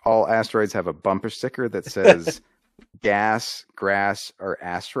also all asteroids have a bumper sticker that says gas, grass, or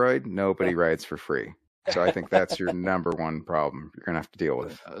asteroid. Nobody rides for free. So I think that's your number one problem you're going to have to deal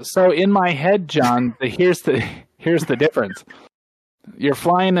with. So in my head, John, here's the difference. You're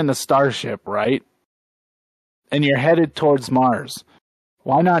flying in a starship, right? And you're headed towards Mars.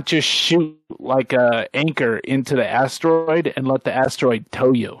 Why not just shoot like a anchor into the asteroid and let the asteroid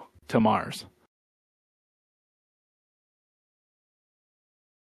tow you to Mars?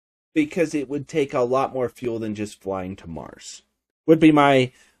 Because it would take a lot more fuel than just flying to Mars. Would be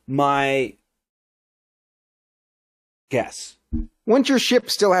my guess. Wouldn't your ship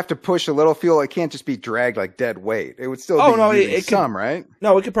still have to push a little fuel? It can't just be dragged like dead weight. It would still be some, right?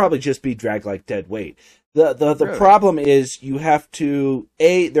 No, it could probably just be dragged like dead weight. The Really? problem is you have to,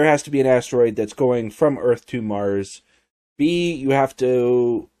 there has to be an asteroid that's going from Earth to Mars. B, you have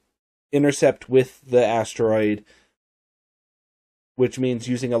to intercept with the asteroid, which means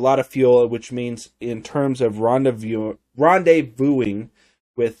using a lot of fuel, which means in terms of rendezvousing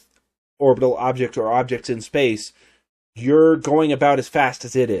with orbital objects or objects in space, you're going about as fast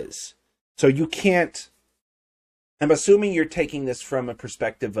as it is. So you can't... I'm assuming you're taking this from a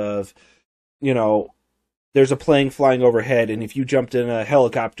perspective of, there's a plane flying overhead, and if you jumped in a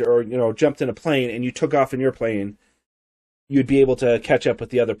helicopter or, jumped in a plane and you took off in your plane, you'd be able to catch up with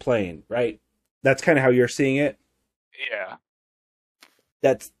the other plane, right? That's kind of how you're seeing it? Yeah.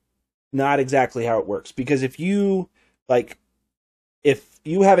 That's not exactly how it works. Because if you have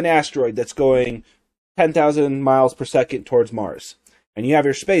an asteroid that's going 10,000 miles per second towards Mars, and you have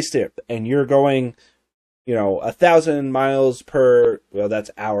your spaceship, and you're going, 1,000 miles per, well,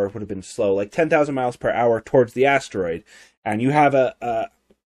 that's hour, would have been slow, like 10,000 miles per hour towards the asteroid, and you have a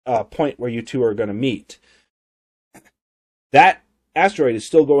point where you two are going to meet. That asteroid is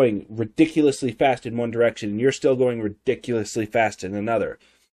still going ridiculously fast in one direction, and you're still going ridiculously fast in another.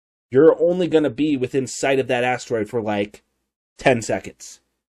 You're only going to be within sight of that asteroid for like 10 seconds,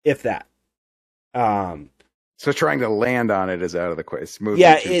 if that. So trying to land on it is out of the question.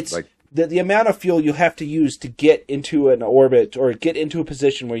 Yeah, it's like the amount of fuel you have to use to get into an orbit or get into a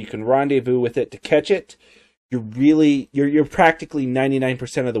position where you can rendezvous with it to catch it. You're practically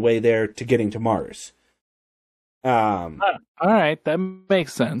 99% of the way there to getting to Mars. All right, that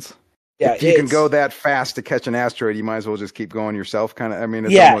makes sense. Yeah, if you can go that fast to catch an asteroid, you might as well just keep going yourself. Kind of. I mean,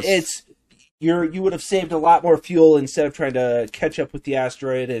 you would have saved a lot more fuel instead of trying to catch up with the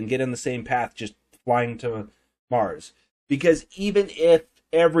asteroid and get in the same path, just flying to Mars. Because even if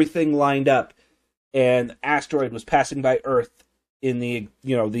everything lined up and the asteroid was passing by Earth in the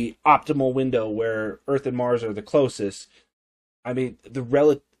optimal window where Earth and Mars are the closest, I mean,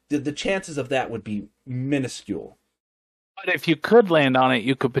 the chances of that would be minuscule. But if you could land on it,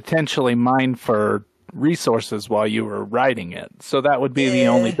 you could potentially mine for resources while you were riding it. So that would be the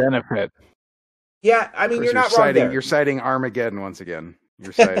only benefit. Yeah, I mean, you're not wrong there. You're citing Armageddon once again.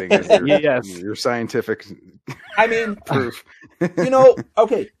 You're citing your scientific proof.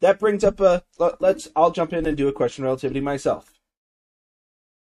 Okay, that brings up I'll jump in and do a question relativity myself.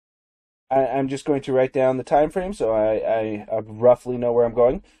 I'm just going to write down the time frame so I roughly know where I'm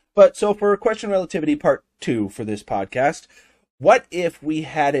going. But so for question relativity part 2 for this podcast, what if we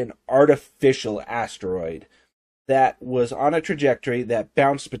had an artificial asteroid that was on a trajectory that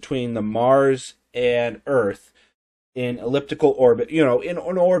bounced between the Mars and Earth in elliptical orbit, in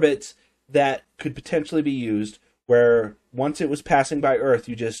orbits that could potentially be used where once it was passing by Earth,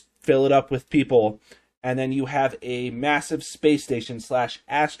 you just fill it up with people, and then you have a massive space station /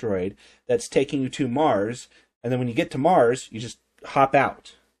 asteroid that's taking you to Mars, and then when you get to Mars, you just hop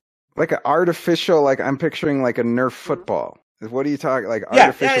out. Like an artificial, I'm picturing like a Nerf football. What are you talking? Like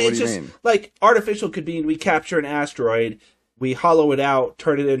artificial? What do you mean? Like artificial could be we capture an asteroid, we hollow it out,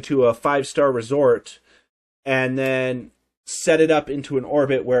 turn it into a 5-star resort, and then set it up into an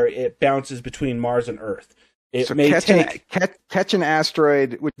orbit where it bounces between Mars and Earth. Catch an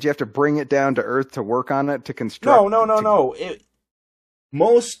asteroid. Would you have to bring it down to Earth to work on it to construct? No.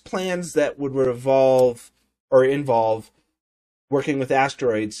 Most plans that would involve working with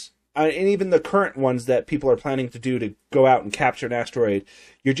asteroids and even the current ones that people are planning to do to go out and capture an asteroid,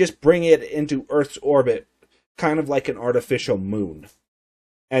 you're just bringing it into Earth's orbit, kind of like an artificial moon.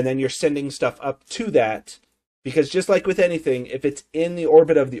 And then you're sending stuff up to that, because just like with anything, if it's in the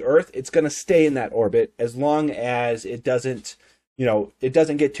orbit of the Earth, it's going to stay in that orbit as long as it doesn't, it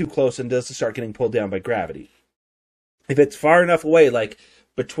doesn't get too close and doesn't start getting pulled down by gravity. If it's far enough away, like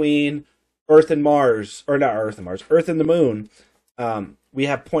between Earth and Mars, or not Earth and Mars, Earth and the Moon, we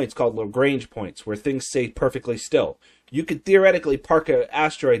have points called Lagrange points where things stay perfectly still. You could theoretically park an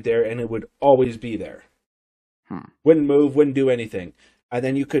asteroid there and it would always be there. Wouldn't move, wouldn't do anything. And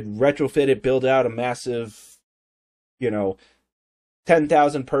then you could retrofit it, build out a massive,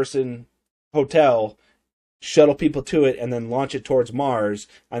 10,000 person hotel, shuttle people to it, and then launch it towards Mars,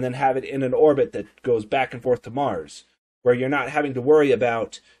 and then have it in an orbit that goes back and forth to Mars, where you're not having to worry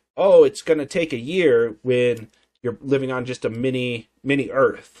about, it's going to take a year when you're living on just a mini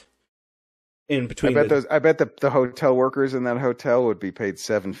Earth. In between, I bet the hotel workers in that hotel would be paid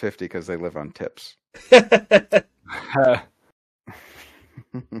 $7.50 because they live on tips.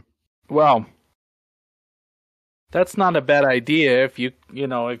 Well, that's not a bad idea if you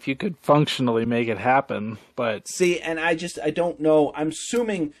could functionally make it happen. But see, and I don't know. I'm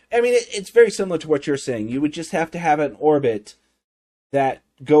assuming. I mean, it's very similar to what you're saying. You would just have to have an orbit that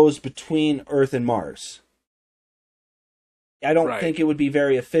goes between Earth and Mars. I don't think it would be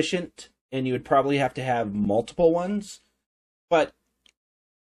very efficient, and you would probably have to have multiple ones. But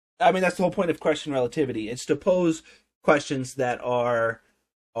I mean, that's the whole point of question relativity. It's to pose questions that are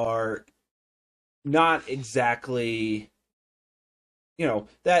not exactly,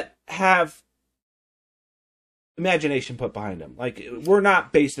 that have imagination put behind them. Like, we're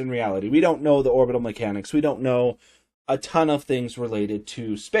not based in reality. We don't know the orbital mechanics. We don't know a ton of things related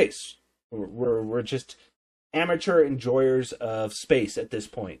to space. We're just amateur enjoyers of space at this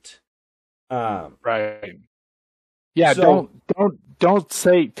point. Right. Yeah, so, don't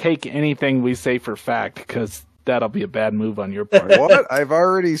take anything we say for fact, because that'll be a bad move on your part. What? I've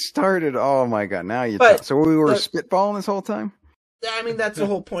already started. Oh my god! Now you. So we were spitballing this whole time. I mean, that's the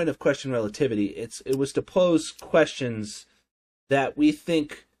whole point of question relativity. It was to pose questions that we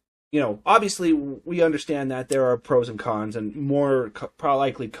think. Obviously, we understand that there are pros and cons, and more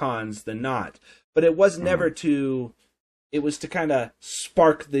likely cons than not. But it was never to. It was to kind of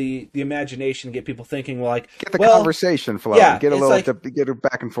spark the imagination, get people thinking, get the conversation flowing, get it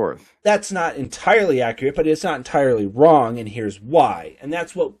back and forth. That's not entirely accurate, but it's not entirely wrong, and here's why. And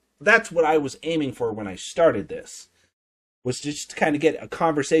that's what I was aiming for when I started this, was just to kind of get a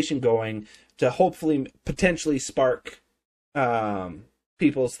conversation going to hopefully potentially spark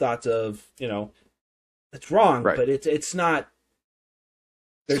people's thoughts of, it's wrong, but it's not.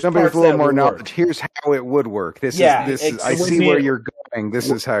 Somebody with a little more knowledge. Here's how it would work. This is. I see where you're going.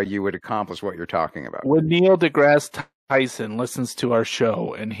 This is how you would accomplish what you're talking about. When Neil deGrasse Tyson listens to our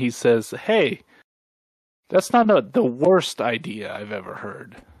show and he says, "Hey, that's not the worst idea I've ever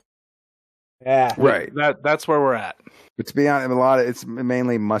heard." Yeah, right. That's where we're at. But to be honest, it's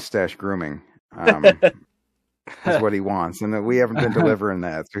mainly mustache grooming. Is what he wants, and we haven't been delivering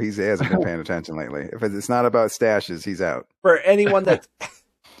that, so he hasn't been paying attention lately. If it's not about stashes, he's out. For anyone that.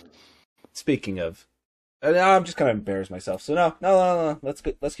 Speaking of, I'm just gonna embarrass myself. So no. Let's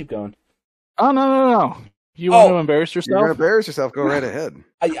keep going. Oh no! You want to embarrass yourself? You're gonna embarrass yourself. Go right ahead.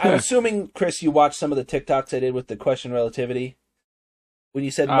 I'm assuming, Chris, you watched some of the TikToks I did with the question relativity when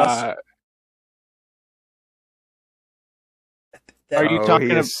you said must. Are you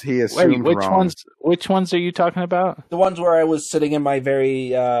talking about? He assumed wrong. Which ones are you talking about? The ones where I was sitting in my very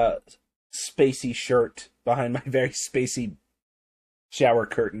spacey shirt behind my very spacey shower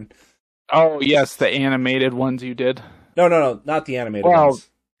curtain. Oh, yes, the animated ones you did? No, not the animated ones.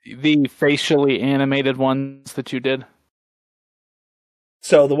 The facially animated ones that you did?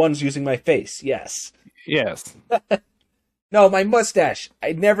 So, the ones using my face, yes. Yes. No, my mustache.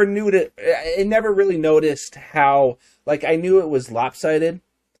 I never really noticed how, I knew it was lopsided,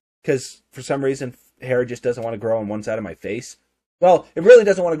 because for some reason, hair just doesn't want to grow on one side of my face. Well, it really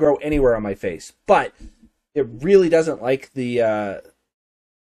doesn't want to grow anywhere on my face, but it really doesn't like the,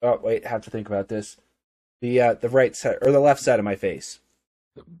 oh, wait, I have to think about this. The right side, or the left side of my face.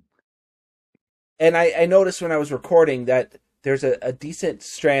 And I noticed when I was recording that there's a decent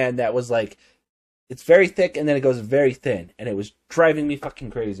strand that was it's very thick and then it goes very thin. And it was driving me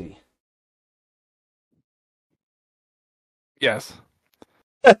fucking crazy. Yes.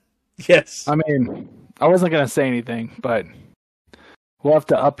 Yes. I mean, I wasn't going to say anything, but we'll have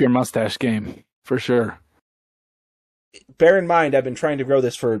to up your mustache game, for sure. Bear in mind, I've been trying to grow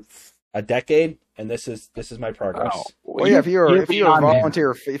this for a decade, and this is my progress. Oh, Well, yeah, if you're a beyond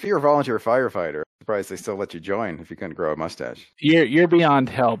volunteer firefighter, I'm surprised they still let you join if you couldn't grow a mustache. You're beyond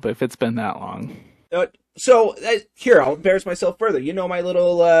help if it's been that long. So here, I'll embarrass myself further. You know my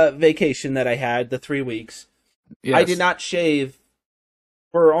little vacation that I had, the 3 weeks. Yes. I did not shave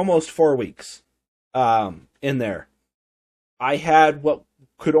for almost 4 weeks. In there, I had what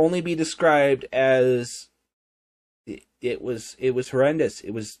could only be described as it was horrendous.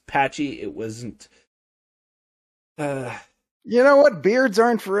 It was patchy. It wasn't. You know what? Beards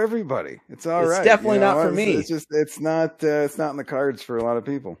aren't for everybody. It's all right. It's definitely You know, not for me. It's just it's not in the cards for a lot of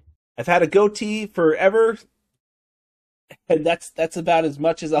people. I've had a goatee forever, and that's about as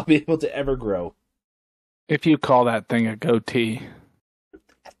much as I'll be able to ever grow. If you call that thing a goatee.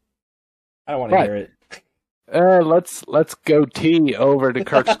 I don't want to hear it. Let's goatee over to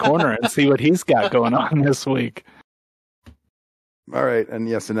Kirk's Corner and see what he's got going on this week. All right, and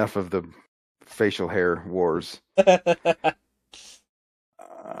yes, enough of the facial hair wars. All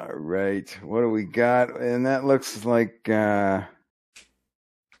right, what do we got? And that looks like is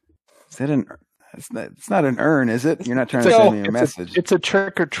that an? It's not an urn, is it? You're not trying to send me a message. It's a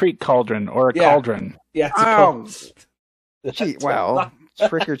trick or treat cauldron or a cauldron. Yeah. Gee, well,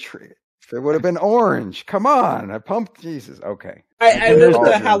 trick or treat. It would have been orange. Come on, I pumped. Jesus. Okay. I there's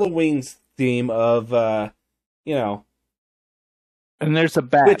the Halloween theme of And there's a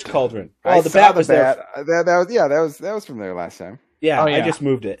bat. Witch cauldron. Oh, the bat was there. That was from there last time. Yeah, Oh, yeah. I just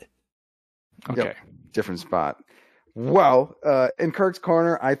moved it. Okay. Yep, different spot. Well, in Kirk's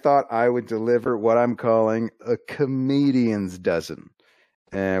Corner, I thought I would deliver what I'm calling a comedian's dozen.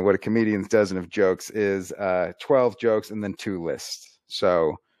 And what a comedian's dozen of jokes is 12 jokes and then 2 lists.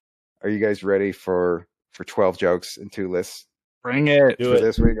 So are you guys ready for 12 jokes and 2 lists? Bring it. Do for it.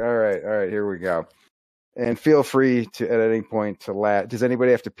 this week? All right, here we go. And feel free to, at any point, to laugh. Does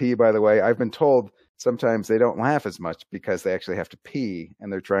anybody have to pee, by the way? I've been told sometimes they don't laugh as much because they actually have to pee,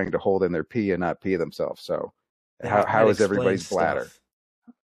 and they're trying to hold in their pee and not pee themselves. So how is everybody's bladder?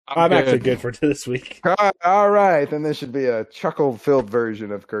 I'm actually good for this week. All right, then this should be a chuckle-filled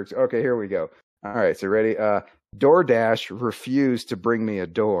version of Kirk's. Okay, here we go. All right, so ready? DoorDash refused to bring me a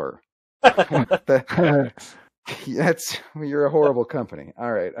door. You're a horrible company.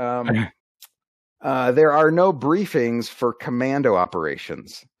 All right. There are no briefings for commando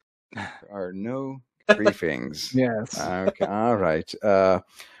operations. There are no briefings. Yes. Okay. All right.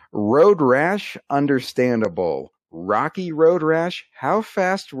 Road rash, understandable. Rocky road rash, how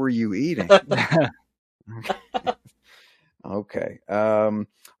fast were you eating? Okay.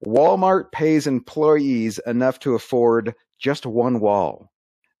 Walmart pays employees enough to afford just one wall.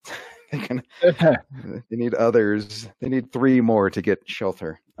 They need others. They need 3 more to get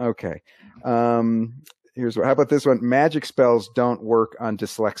shelter. Okay. How about this one? Magic spells don't work on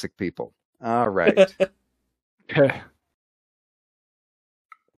dyslexic people. All right. Okay.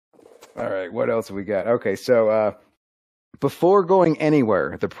 All right. What else have we got? Okay. So, before going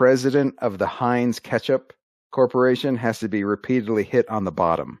anywhere, the president of the Heinz Ketchup Corporation has to be repeatedly hit on the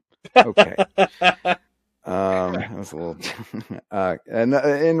bottom. Okay. That was a little. And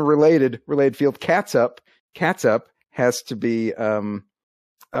in related field, catsup has to be.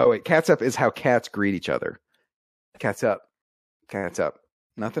 Catsup is how cats greet each other. Catsup.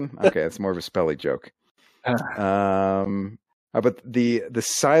 Nothing. Okay, that's more of a spelling joke. But the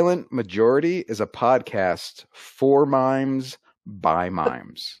silent majority is a podcast for mimes by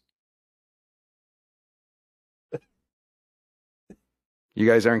mimes. You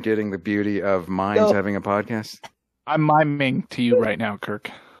guys aren't getting the beauty of mimes having a podcast? I'm miming to you right now,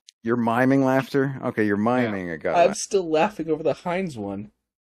 Kirk. You're miming laughter? Okay, you're miming. Yeah. I'm still laughing over the Heinz one.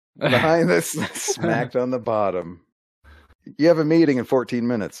 Behind this, smacked on the bottom. You have a meeting in 14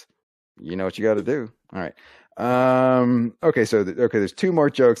 minutes. You know what you got to do. All right. Okay, there's 2 more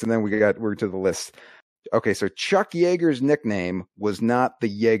jokes, and then we're to the list. Okay, so Chuck Yeager's nickname was not the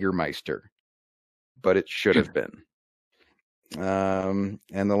Jägermeister, but it should have been. And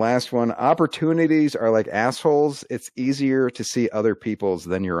the last one, opportunities are like assholes. It's easier to see other people's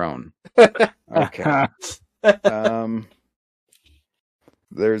than your own. Okay.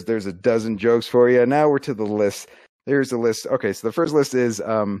 There's a dozen jokes for you. Now we're to the list. There's the list. Okay, so the first list is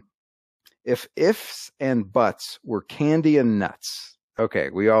if ifs and buts were candy and nuts. Okay,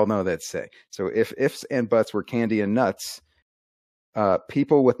 we all know that say. So if ifs and buts were candy and nuts,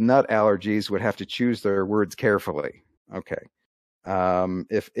 people with nut allergies would have to choose their words carefully. Okay.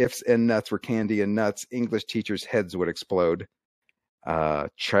 If ifs and nuts were candy and nuts, English teachers' heads would explode.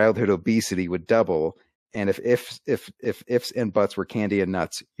 Childhood obesity would double. And if ifs and buts were candy and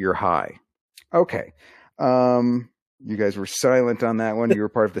nuts, you're high. Okay. You guys were silent on that one. You were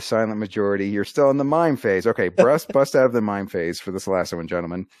part of the silent majority. You're still in the mime phase. Okay, bust out of the mime phase for this last one,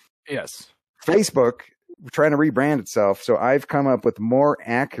 gentlemen. Yes. Facebook trying to rebrand itself, so I've come up with more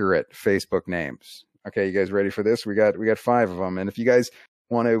accurate Facebook names. Okay, you guys ready for this? We got 5 of them, and if you guys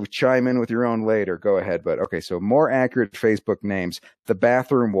want to chime in with your own later, go ahead. But okay, so more accurate Facebook names: the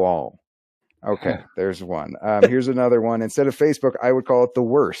bathroom wall. Okay, there's one. Here's another one. Instead of Facebook, I would call it the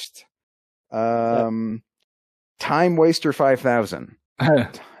worst. Time Waster 5000.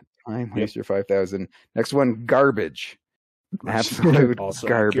 Time Waster 5000. Next one, garbage. Absolute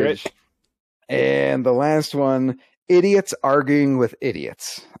garbage. Accurate. And the last one, idiots arguing with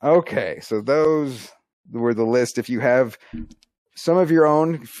idiots. Okay, so those were the list. If you have some of your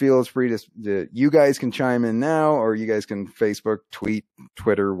own, feel free to you guys can chime in now, or you guys can Facebook, tweet,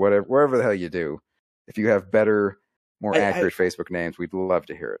 Twitter, wherever the hell you do. If you have better, more accurate Facebook names, we'd love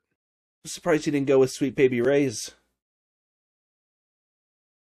to hear it. I'm surprised you didn't go with Sweet Baby Ray's.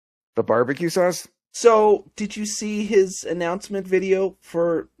 The barbecue sauce? So, did you see his announcement video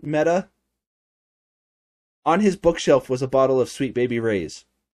for Meta? On his bookshelf was a bottle of Sweet Baby Ray's.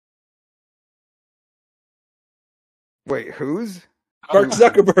 Wait, whose? Mark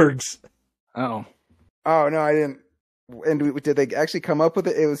Zuckerberg's. Oh. Oh no, I didn't. And did they actually come up with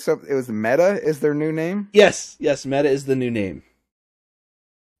it? It was Meta is their new name? Yes, Meta is the new name.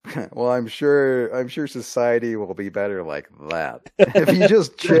 Well, I'm sure society will be better like that. If you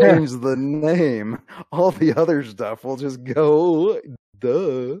just change the name, all the other stuff will just go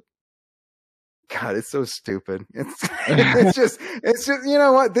duh. God, it's so stupid. It's just you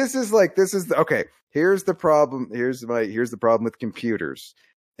know what? This is okay. Here's the problem. Here's the problem with computers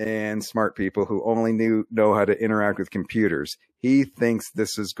and smart people who only know how to interact with computers. He thinks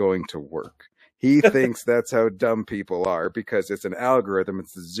this is going to work. He thinks that's how dumb people are because it's an algorithm.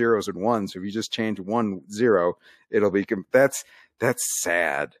 It's the zeros and ones. So if you just change 1 0, it'll be that's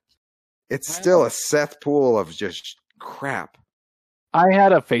sad. It's still a cesspool of just crap. I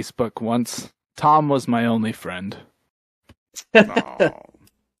had a Facebook once. Tom was my only friend. Oh.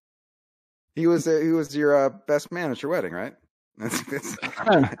 He was your best man at your wedding, right? I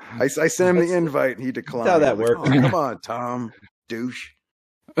sent him the invite. And he declined. That's how that worked. Oh, come on, Tom, douche.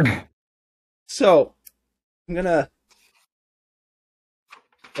 So, I'm gonna.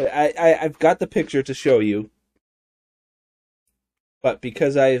 I've got the picture to show you, but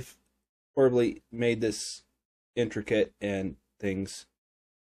because I've horribly made this intricate and things.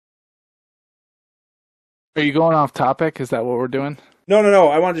 Are you going off topic? Is that what we're doing? No.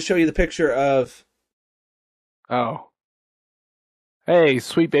 I wanted to show you the picture of. Oh. Hey,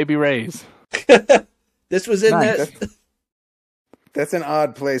 Sweet Baby Ray's. This was in Nice. that. That's an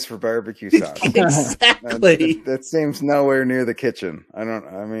odd place for barbecue sauce. Exactly. That seems nowhere near the kitchen.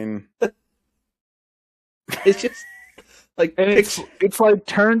 It's just like And it's like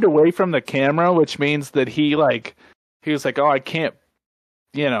turned away from the camera, which means that he was like, oh, I can't,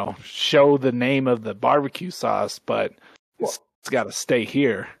 show the name of the barbecue sauce, but it's got to stay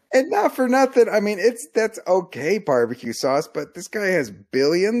here. And not for nothing. That's okay barbecue sauce, but this guy has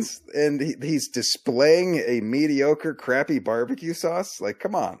billions, and he's displaying a mediocre, crappy barbecue sauce. Like,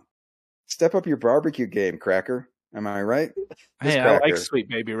 come on, step up your barbecue game, Cracker. Am I right? Hey, I like Sweet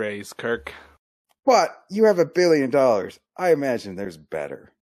Baby Ray's, Kirk. But you have $1 billion. I imagine there's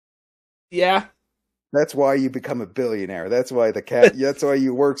better. Yeah. That's why you become a billionaire. That's why that's why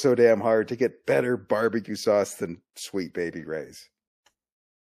you work so damn hard to get better barbecue sauce than Sweet Baby Ray's.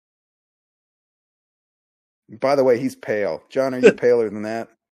 By the way, he's pale. John, are you paler than that?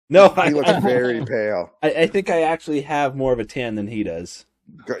 No, He looks very pale. I think I actually have more of a tan than he does.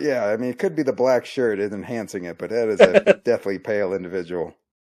 Yeah, it could be the black shirt is enhancing it, but that is a definitely pale individual.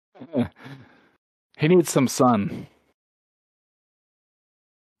 He needs some sun.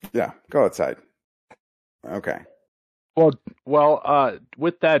 Yeah, go outside. Okay. Well,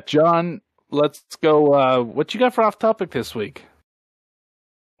 with that, John, let's go. What you got for off topic this week?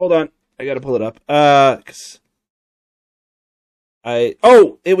 Hold on, I gotta pull it up.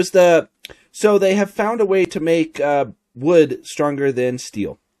 It was so they have found a way to make wood stronger than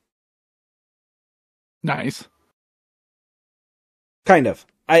steel. Nice. Kind of.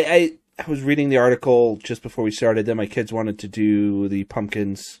 I was reading the article just before we started. Then my kids wanted to do the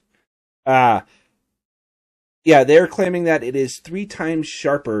pumpkins. Yeah, they're claiming that it is 3 times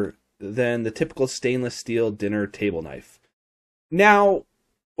sharper than the typical stainless steel dinner table knife. Now,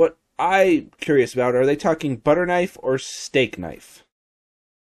 what I'm curious about, are they talking butter knife or steak knife?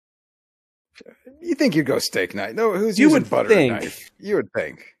 You think you'd go steak knife? No, who's using butter knife? You would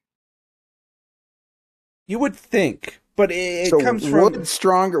think. You would think, but it so comes from wood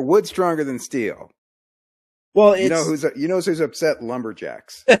stronger than steel. Well, You know who's upset?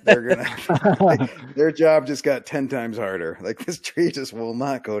 Lumberjacks. They're gonna their job just got 10 times harder. Like this tree just will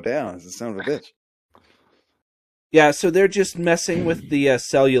not go down. It's a son of a bitch. Yeah, so they're just messing with the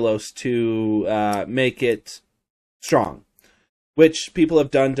cellulose to make it strong, which people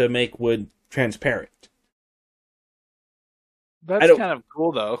have done to make wood transparent. That's kind of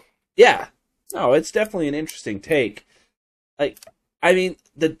cool, though. Yeah, no, it's definitely an interesting take. Like, I mean,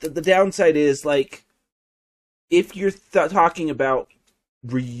 the downside is like, if you're talking about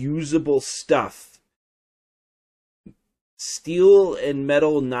reusable stuff, steel and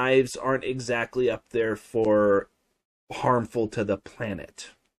metal knives aren't exactly up there for harmful to the planet,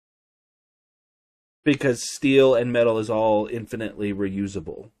 because steel and metal is all infinitely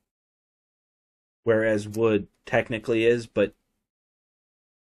reusable, whereas wood technically is, but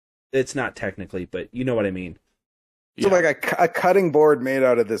it's not technically, but you know what I mean. So like a cutting board made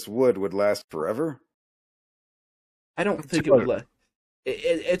out of this wood would last forever? I don't think it would.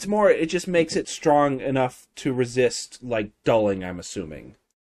 It's more, it just makes it strong enough to resist like dulling, I'm assuming.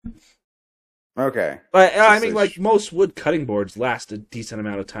 Okay. But I mean, like, most wood cutting boards last a decent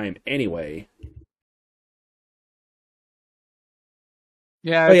amount of time anyway.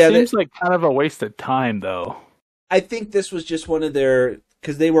 Yeah, it seems like kind of a waste of time, though. I think this was just one of their...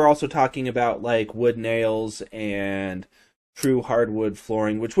 Because they were also talking about, like, wood nails and true hardwood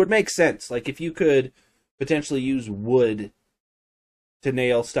flooring, which would make sense. Like, if you could potentially use wood to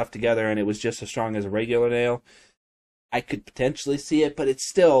nail stuff together and it was just as strong as a regular nail, I could potentially see it, but it's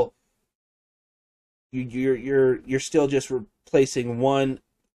still... You're still just replacing one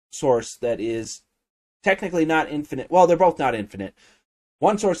source that is technically not infinite. Well, they're both not infinite.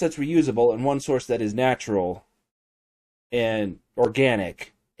 One source that's reusable and one source that is natural and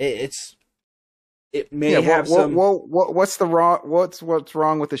organic. It may have some. What's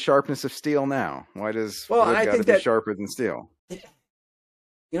wrong with the sharpness of steel now? Why does wood got to be sharper than steel? You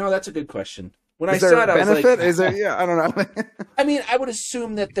know, that's a good question. When I saw it, I was like, is there? Yeah, I don't know. I mean, I would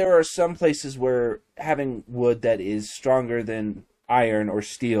assume that there are some places where having wood that is stronger than iron or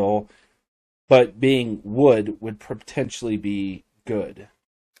steel, but being wood would potentially be good.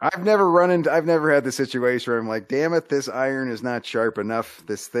 I've never had the situation where I'm like, damn it, this iron is not sharp enough.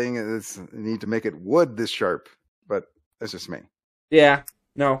 This thing is, I need to make it wood this sharp. But that's just me. Yeah,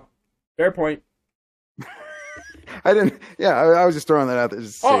 no, fair point. I was just throwing that out there.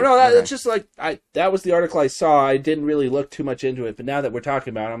 It's just like, that was the article I saw. I didn't really look too much into it, but now that we're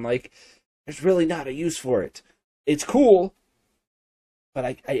talking about it, I'm like, there's really not a use for it. It's cool, but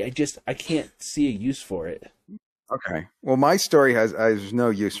I can't see a use for it. Okay. Well, my story has no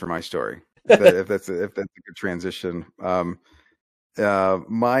use for my story. If that's a good transition. There's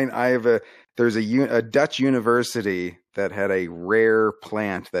a Dutch university that had a rare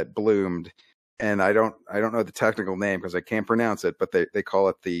plant that bloomed, and I don't know the technical name because I can't pronounce it, but they call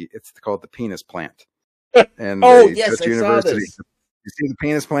it it's called the penis plant. And yes, Dutch I saw this. You see the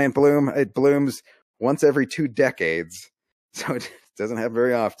penis plant bloom? It blooms once every 2 decades, so it doesn't happen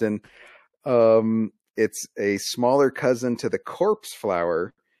very often. It's a smaller cousin to the corpse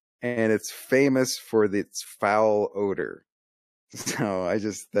flower, and it's famous for its foul odor. So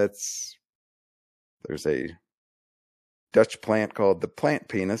there's a Dutch plant called the plant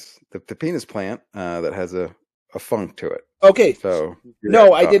penis, the penis plant, that has a funk to it. Okay. So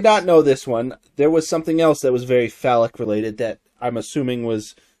no, I did not know this one. There was something else that was very phallic related that I'm assuming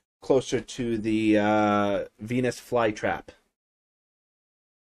was closer to the Venus flytrap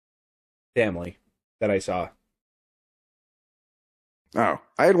family that I saw. Oh,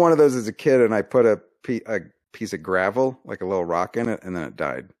 I had one of those as a kid, and I put a piece of gravel, like a little rock, in it, and then it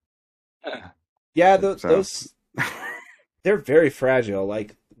died. Yeah, those they're very fragile.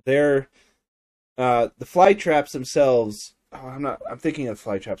 Like they're the fly traps themselves. I'm thinking of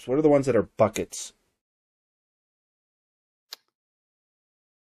fly traps. What are the ones that are buckets?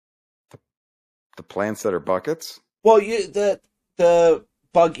 The plants that are buckets? Well, the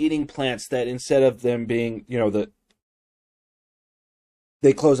bug-eating plants that instead of them being,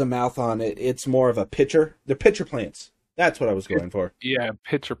 they close a mouth on it, it's more of a pitcher. They're pitcher plants. That's what I was going for. Yeah,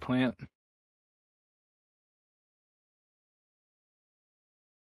 pitcher plant.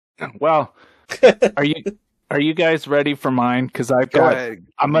 Well, are you guys ready for mine? Because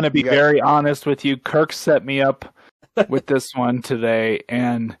I'm going to be very honest with you. Kirk set me up with this one today,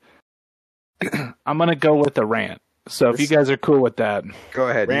 and I'm going to go with a rant. So if you guys are cool with that, go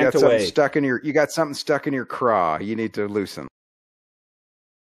ahead. You got something stuck in your craw. You need to loosen.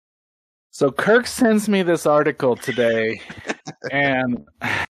 So Kirk sends me this article today, and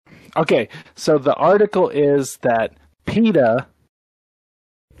okay, so the article is that PETA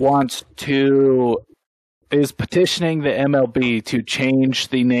wants to is petitioning the MLB to change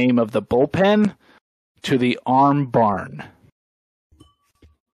the name of the bullpen to the Arm Barn.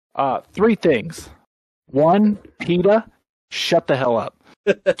 3 things. 1, PETA, shut the hell up.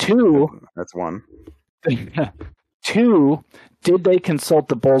 2, That's 1. 2, did they consult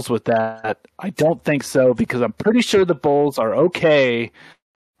the Bulls with that? I don't think so, because I'm pretty sure the Bulls are okay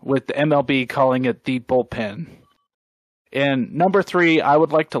with the MLB calling it the bullpen. And number 3, I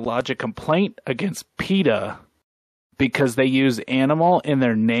would like to lodge a complaint against PETA because they use animal in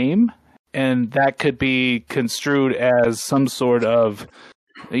their name, and that could be construed as some sort of,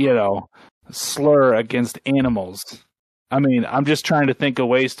 slur against animals. I mean, I'm just trying to think of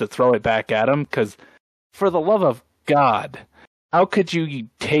ways to throw it back at them, because for the love of God, how could you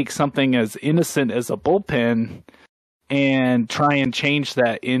take something as innocent as a bullpen and try and change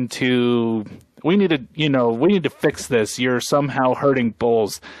that into, we need to fix this. You're somehow hurting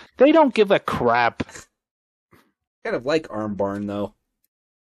Bulls. They don't give a crap. Kind of like Arm Barn, though.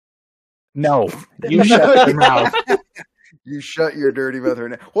 No, you shut your mouth. You shut your dirty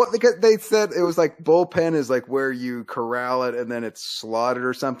mouth. Well, because they said it was like bullpen is like where you corral it and then it's slaughtered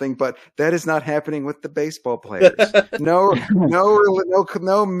or something, but that is not happening with the baseball players. No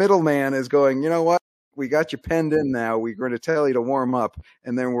middleman is going, you know what? We got you penned in now. We're going to tell you to warm up,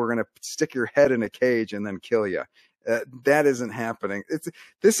 and then we're going to stick your head in a cage and then kill you. That isn't happening.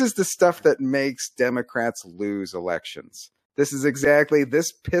 This is the stuff that makes Democrats lose elections. This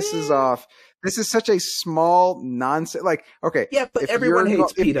pisses off. This is such a small nonsense. Like, okay. Yeah, but everyone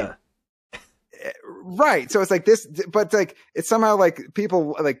hates PETA. Right. So it's like this, but like, it's somehow like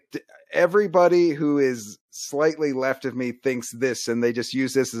people, like everybody who is slightly left of me thinks this, and they just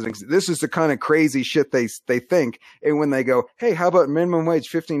use this as this is the kind of crazy shit they think. And when they go, hey, how about minimum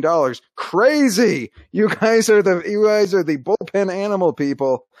wage $15? Crazy. You guys are the bullpen animal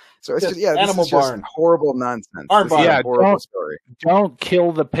people. So it's just Animal Barn. Just horrible nonsense. Arm Barn. Yeah, horrible story. Don't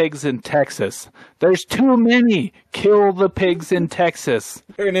kill the pigs in Texas. There's too many. Kill the pigs in Texas.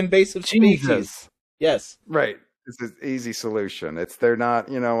 They're an invasive species. Yes. Right. It's an easy solution. They're not,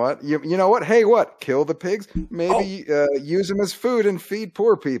 you know what? You know what? Hey, what? Kill the pigs? Maybe use them as food and feed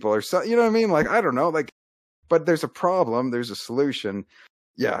poor people or something. You know what I mean? Like, I don't know. Like, but there's a problem. There's a solution.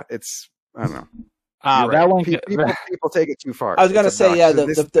 Yeah, I don't know. That one, people take it too far. I was going to say, yeah.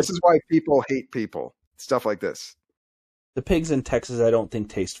 This is why people hate people. Stuff like this. The pigs in Texas, I don't think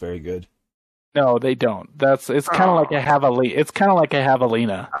taste very good. No, they don't. It's kind of like a javelina. It's kind of like a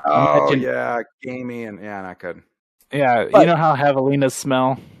javelina. Oh, yeah, gamey and not good. Yeah, but, you know how javelinas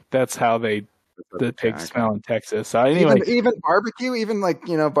smell? That's how the pigs smell in Texas. So anyway, even barbecue, even like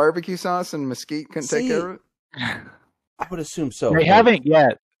barbecue sauce and mesquite couldn't take care of it. I would assume so. They haven't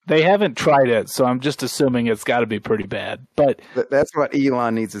yet. They haven't tried it, so I'm just assuming it's got to be pretty bad. But that's what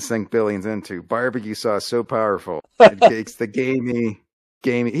Elon needs to sink billions into. Barbecue sauce so powerful. It takes the gamey.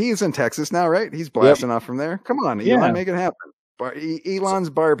 He's in Texas now, right? He's blasting off from there. Come on, Elon, make it happen.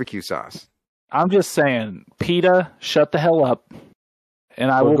 Elon's barbecue sauce. I'm just saying, PETA, shut the hell up. And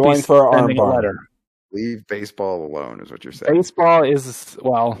I will going be for sending a letter. Leave baseball alone, is what you're saying. Baseball is, it's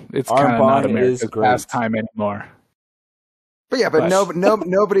kind of not America's pastime anymore. But yeah, but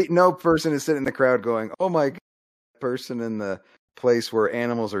no person is sitting in the crowd going, "Oh my God, person in the place where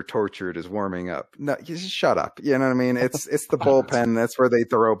animals are tortured is warming up." No, you just shut up. You know what I mean? It's the bullpen. That's where they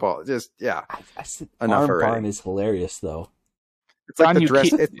throw ball. Just enough Arm already. Barn is hilarious, though. It's like it's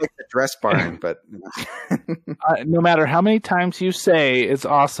like the dress barn, but no matter how many times you say it's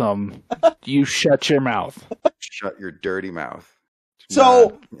awesome, you shut your mouth. Shut your dirty mouth.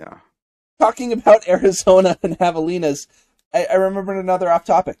 Talking about Arizona and javelinas. I remembered another off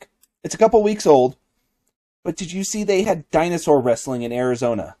topic. It's a couple weeks old, but did you see they had dinosaur wrestling in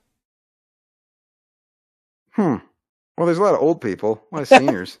Arizona? Well, there's a lot of old people, a lot of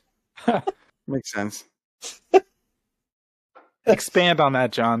seniors. Makes sense. Expand on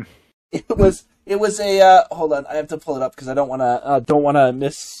that, John. It was a hold on, I have to pull it up because I don't want to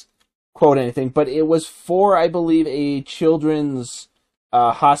misquote anything, but it was for, I believe, a children's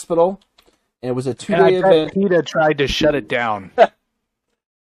hospital. And it was a 2-day event. PETA tried to shut it down.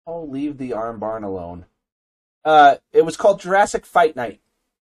 Oh, leave the Arm Barn alone. It was called Jurassic Fight Night.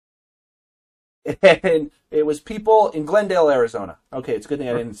 And it was people in Glendale, Arizona. Okay, it's a good thing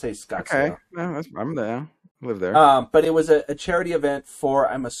I didn't say Scottsdale. Okay, I'm there. I live there. But it was a charity event for,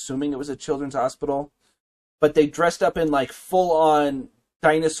 I'm assuming it was a children's hospital. But they dressed up in like full-on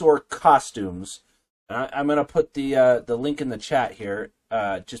dinosaur costumes. I'm going to put the link in the chat here.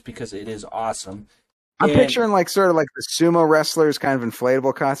 Just because it is awesome. I'm picturing like sort of like the sumo wrestlers kind of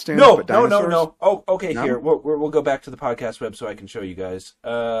inflatable costumes. No. Oh, okay. No? Here, we'll go back to the podcast web so I can show you guys.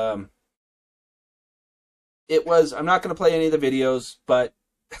 it was. I'm not going to play any of the videos, but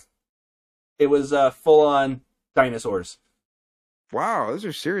it was full on dinosaurs. Wow, those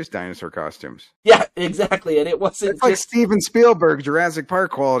are serious dinosaur costumes. Yeah, exactly. And it wasn't It's like Steven Spielberg, Jurassic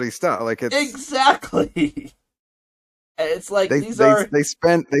Park quality stuff. Like it's exactly. It's like they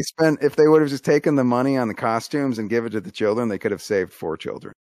spent if they would have just taken the money on the costumes and give it to the children, they could have saved 4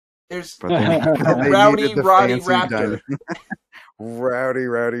 children. There's But they Rowdy needed the Roddy fancy Raptor. Rowdy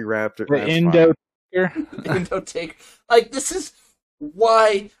Raptor. The That's Indo. Take like this is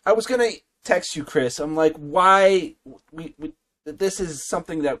why I was gonna text you, Chris. I'm like, why we this is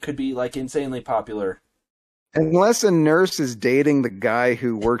something that could be like insanely popular. Unless a nurse is dating the guy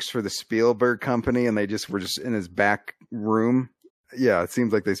who works for the Spielberg company and they just were just in his back room. Yeah, it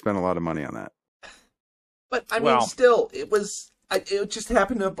seems like they spent a lot of money on that. But I mean, still, it just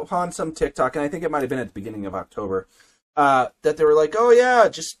happened upon some TikTok, and I think it might have been at the beginning of October, that they were like, oh yeah,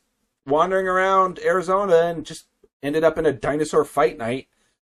 just wandering around Arizona and just ended up in a dinosaur fight night.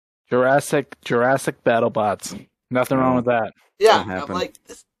 Jurassic BattleBots. Nothing wrong with that. Yeah, I'm like,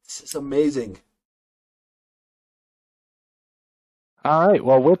 this is amazing. All right.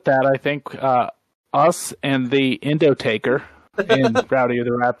 Well, with that, I think us and the Indo-Taker and Rowdy the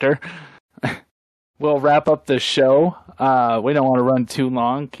Raptor will wrap up the show. We don't want to run too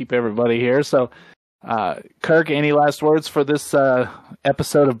long, keep everybody here. So, Kirk, any last words for this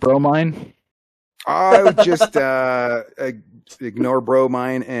episode of Bromine? I would just ignore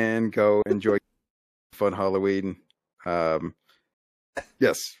Bromine and go enjoy fun Halloween.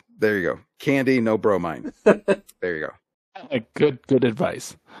 Yes, there you go. Candy, no Bromine. There you go. Good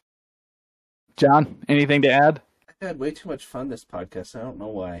advice. John, anything to add? I had way too much fun this podcast. I don't know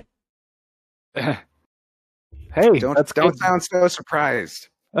why. Hey, don't sound so surprised.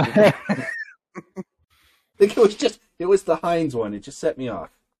 I think it was the Heinz one. It just set me off.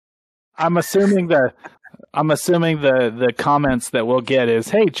 I'm assuming the comments that we'll get is,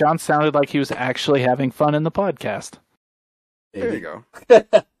 hey, John sounded like he was actually having fun in the podcast. Maybe. There you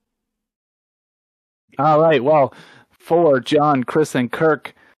go. All right. Well, for John, Chris, and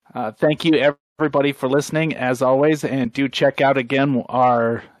Kirk, thank you everybody for listening as always, and do check out again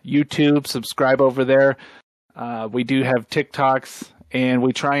our YouTube. Subscribe over there. We do have TikToks, and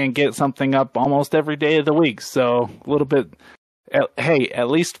we try and get something up almost every day of the week. So a little bit. Hey, at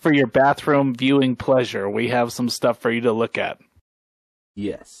least for your bathroom viewing pleasure, we have some stuff for you to look at.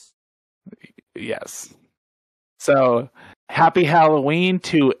 Yes. So, happy Halloween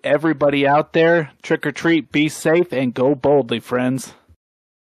to everybody out there. Trick or treat, be safe, and go boldly, friends.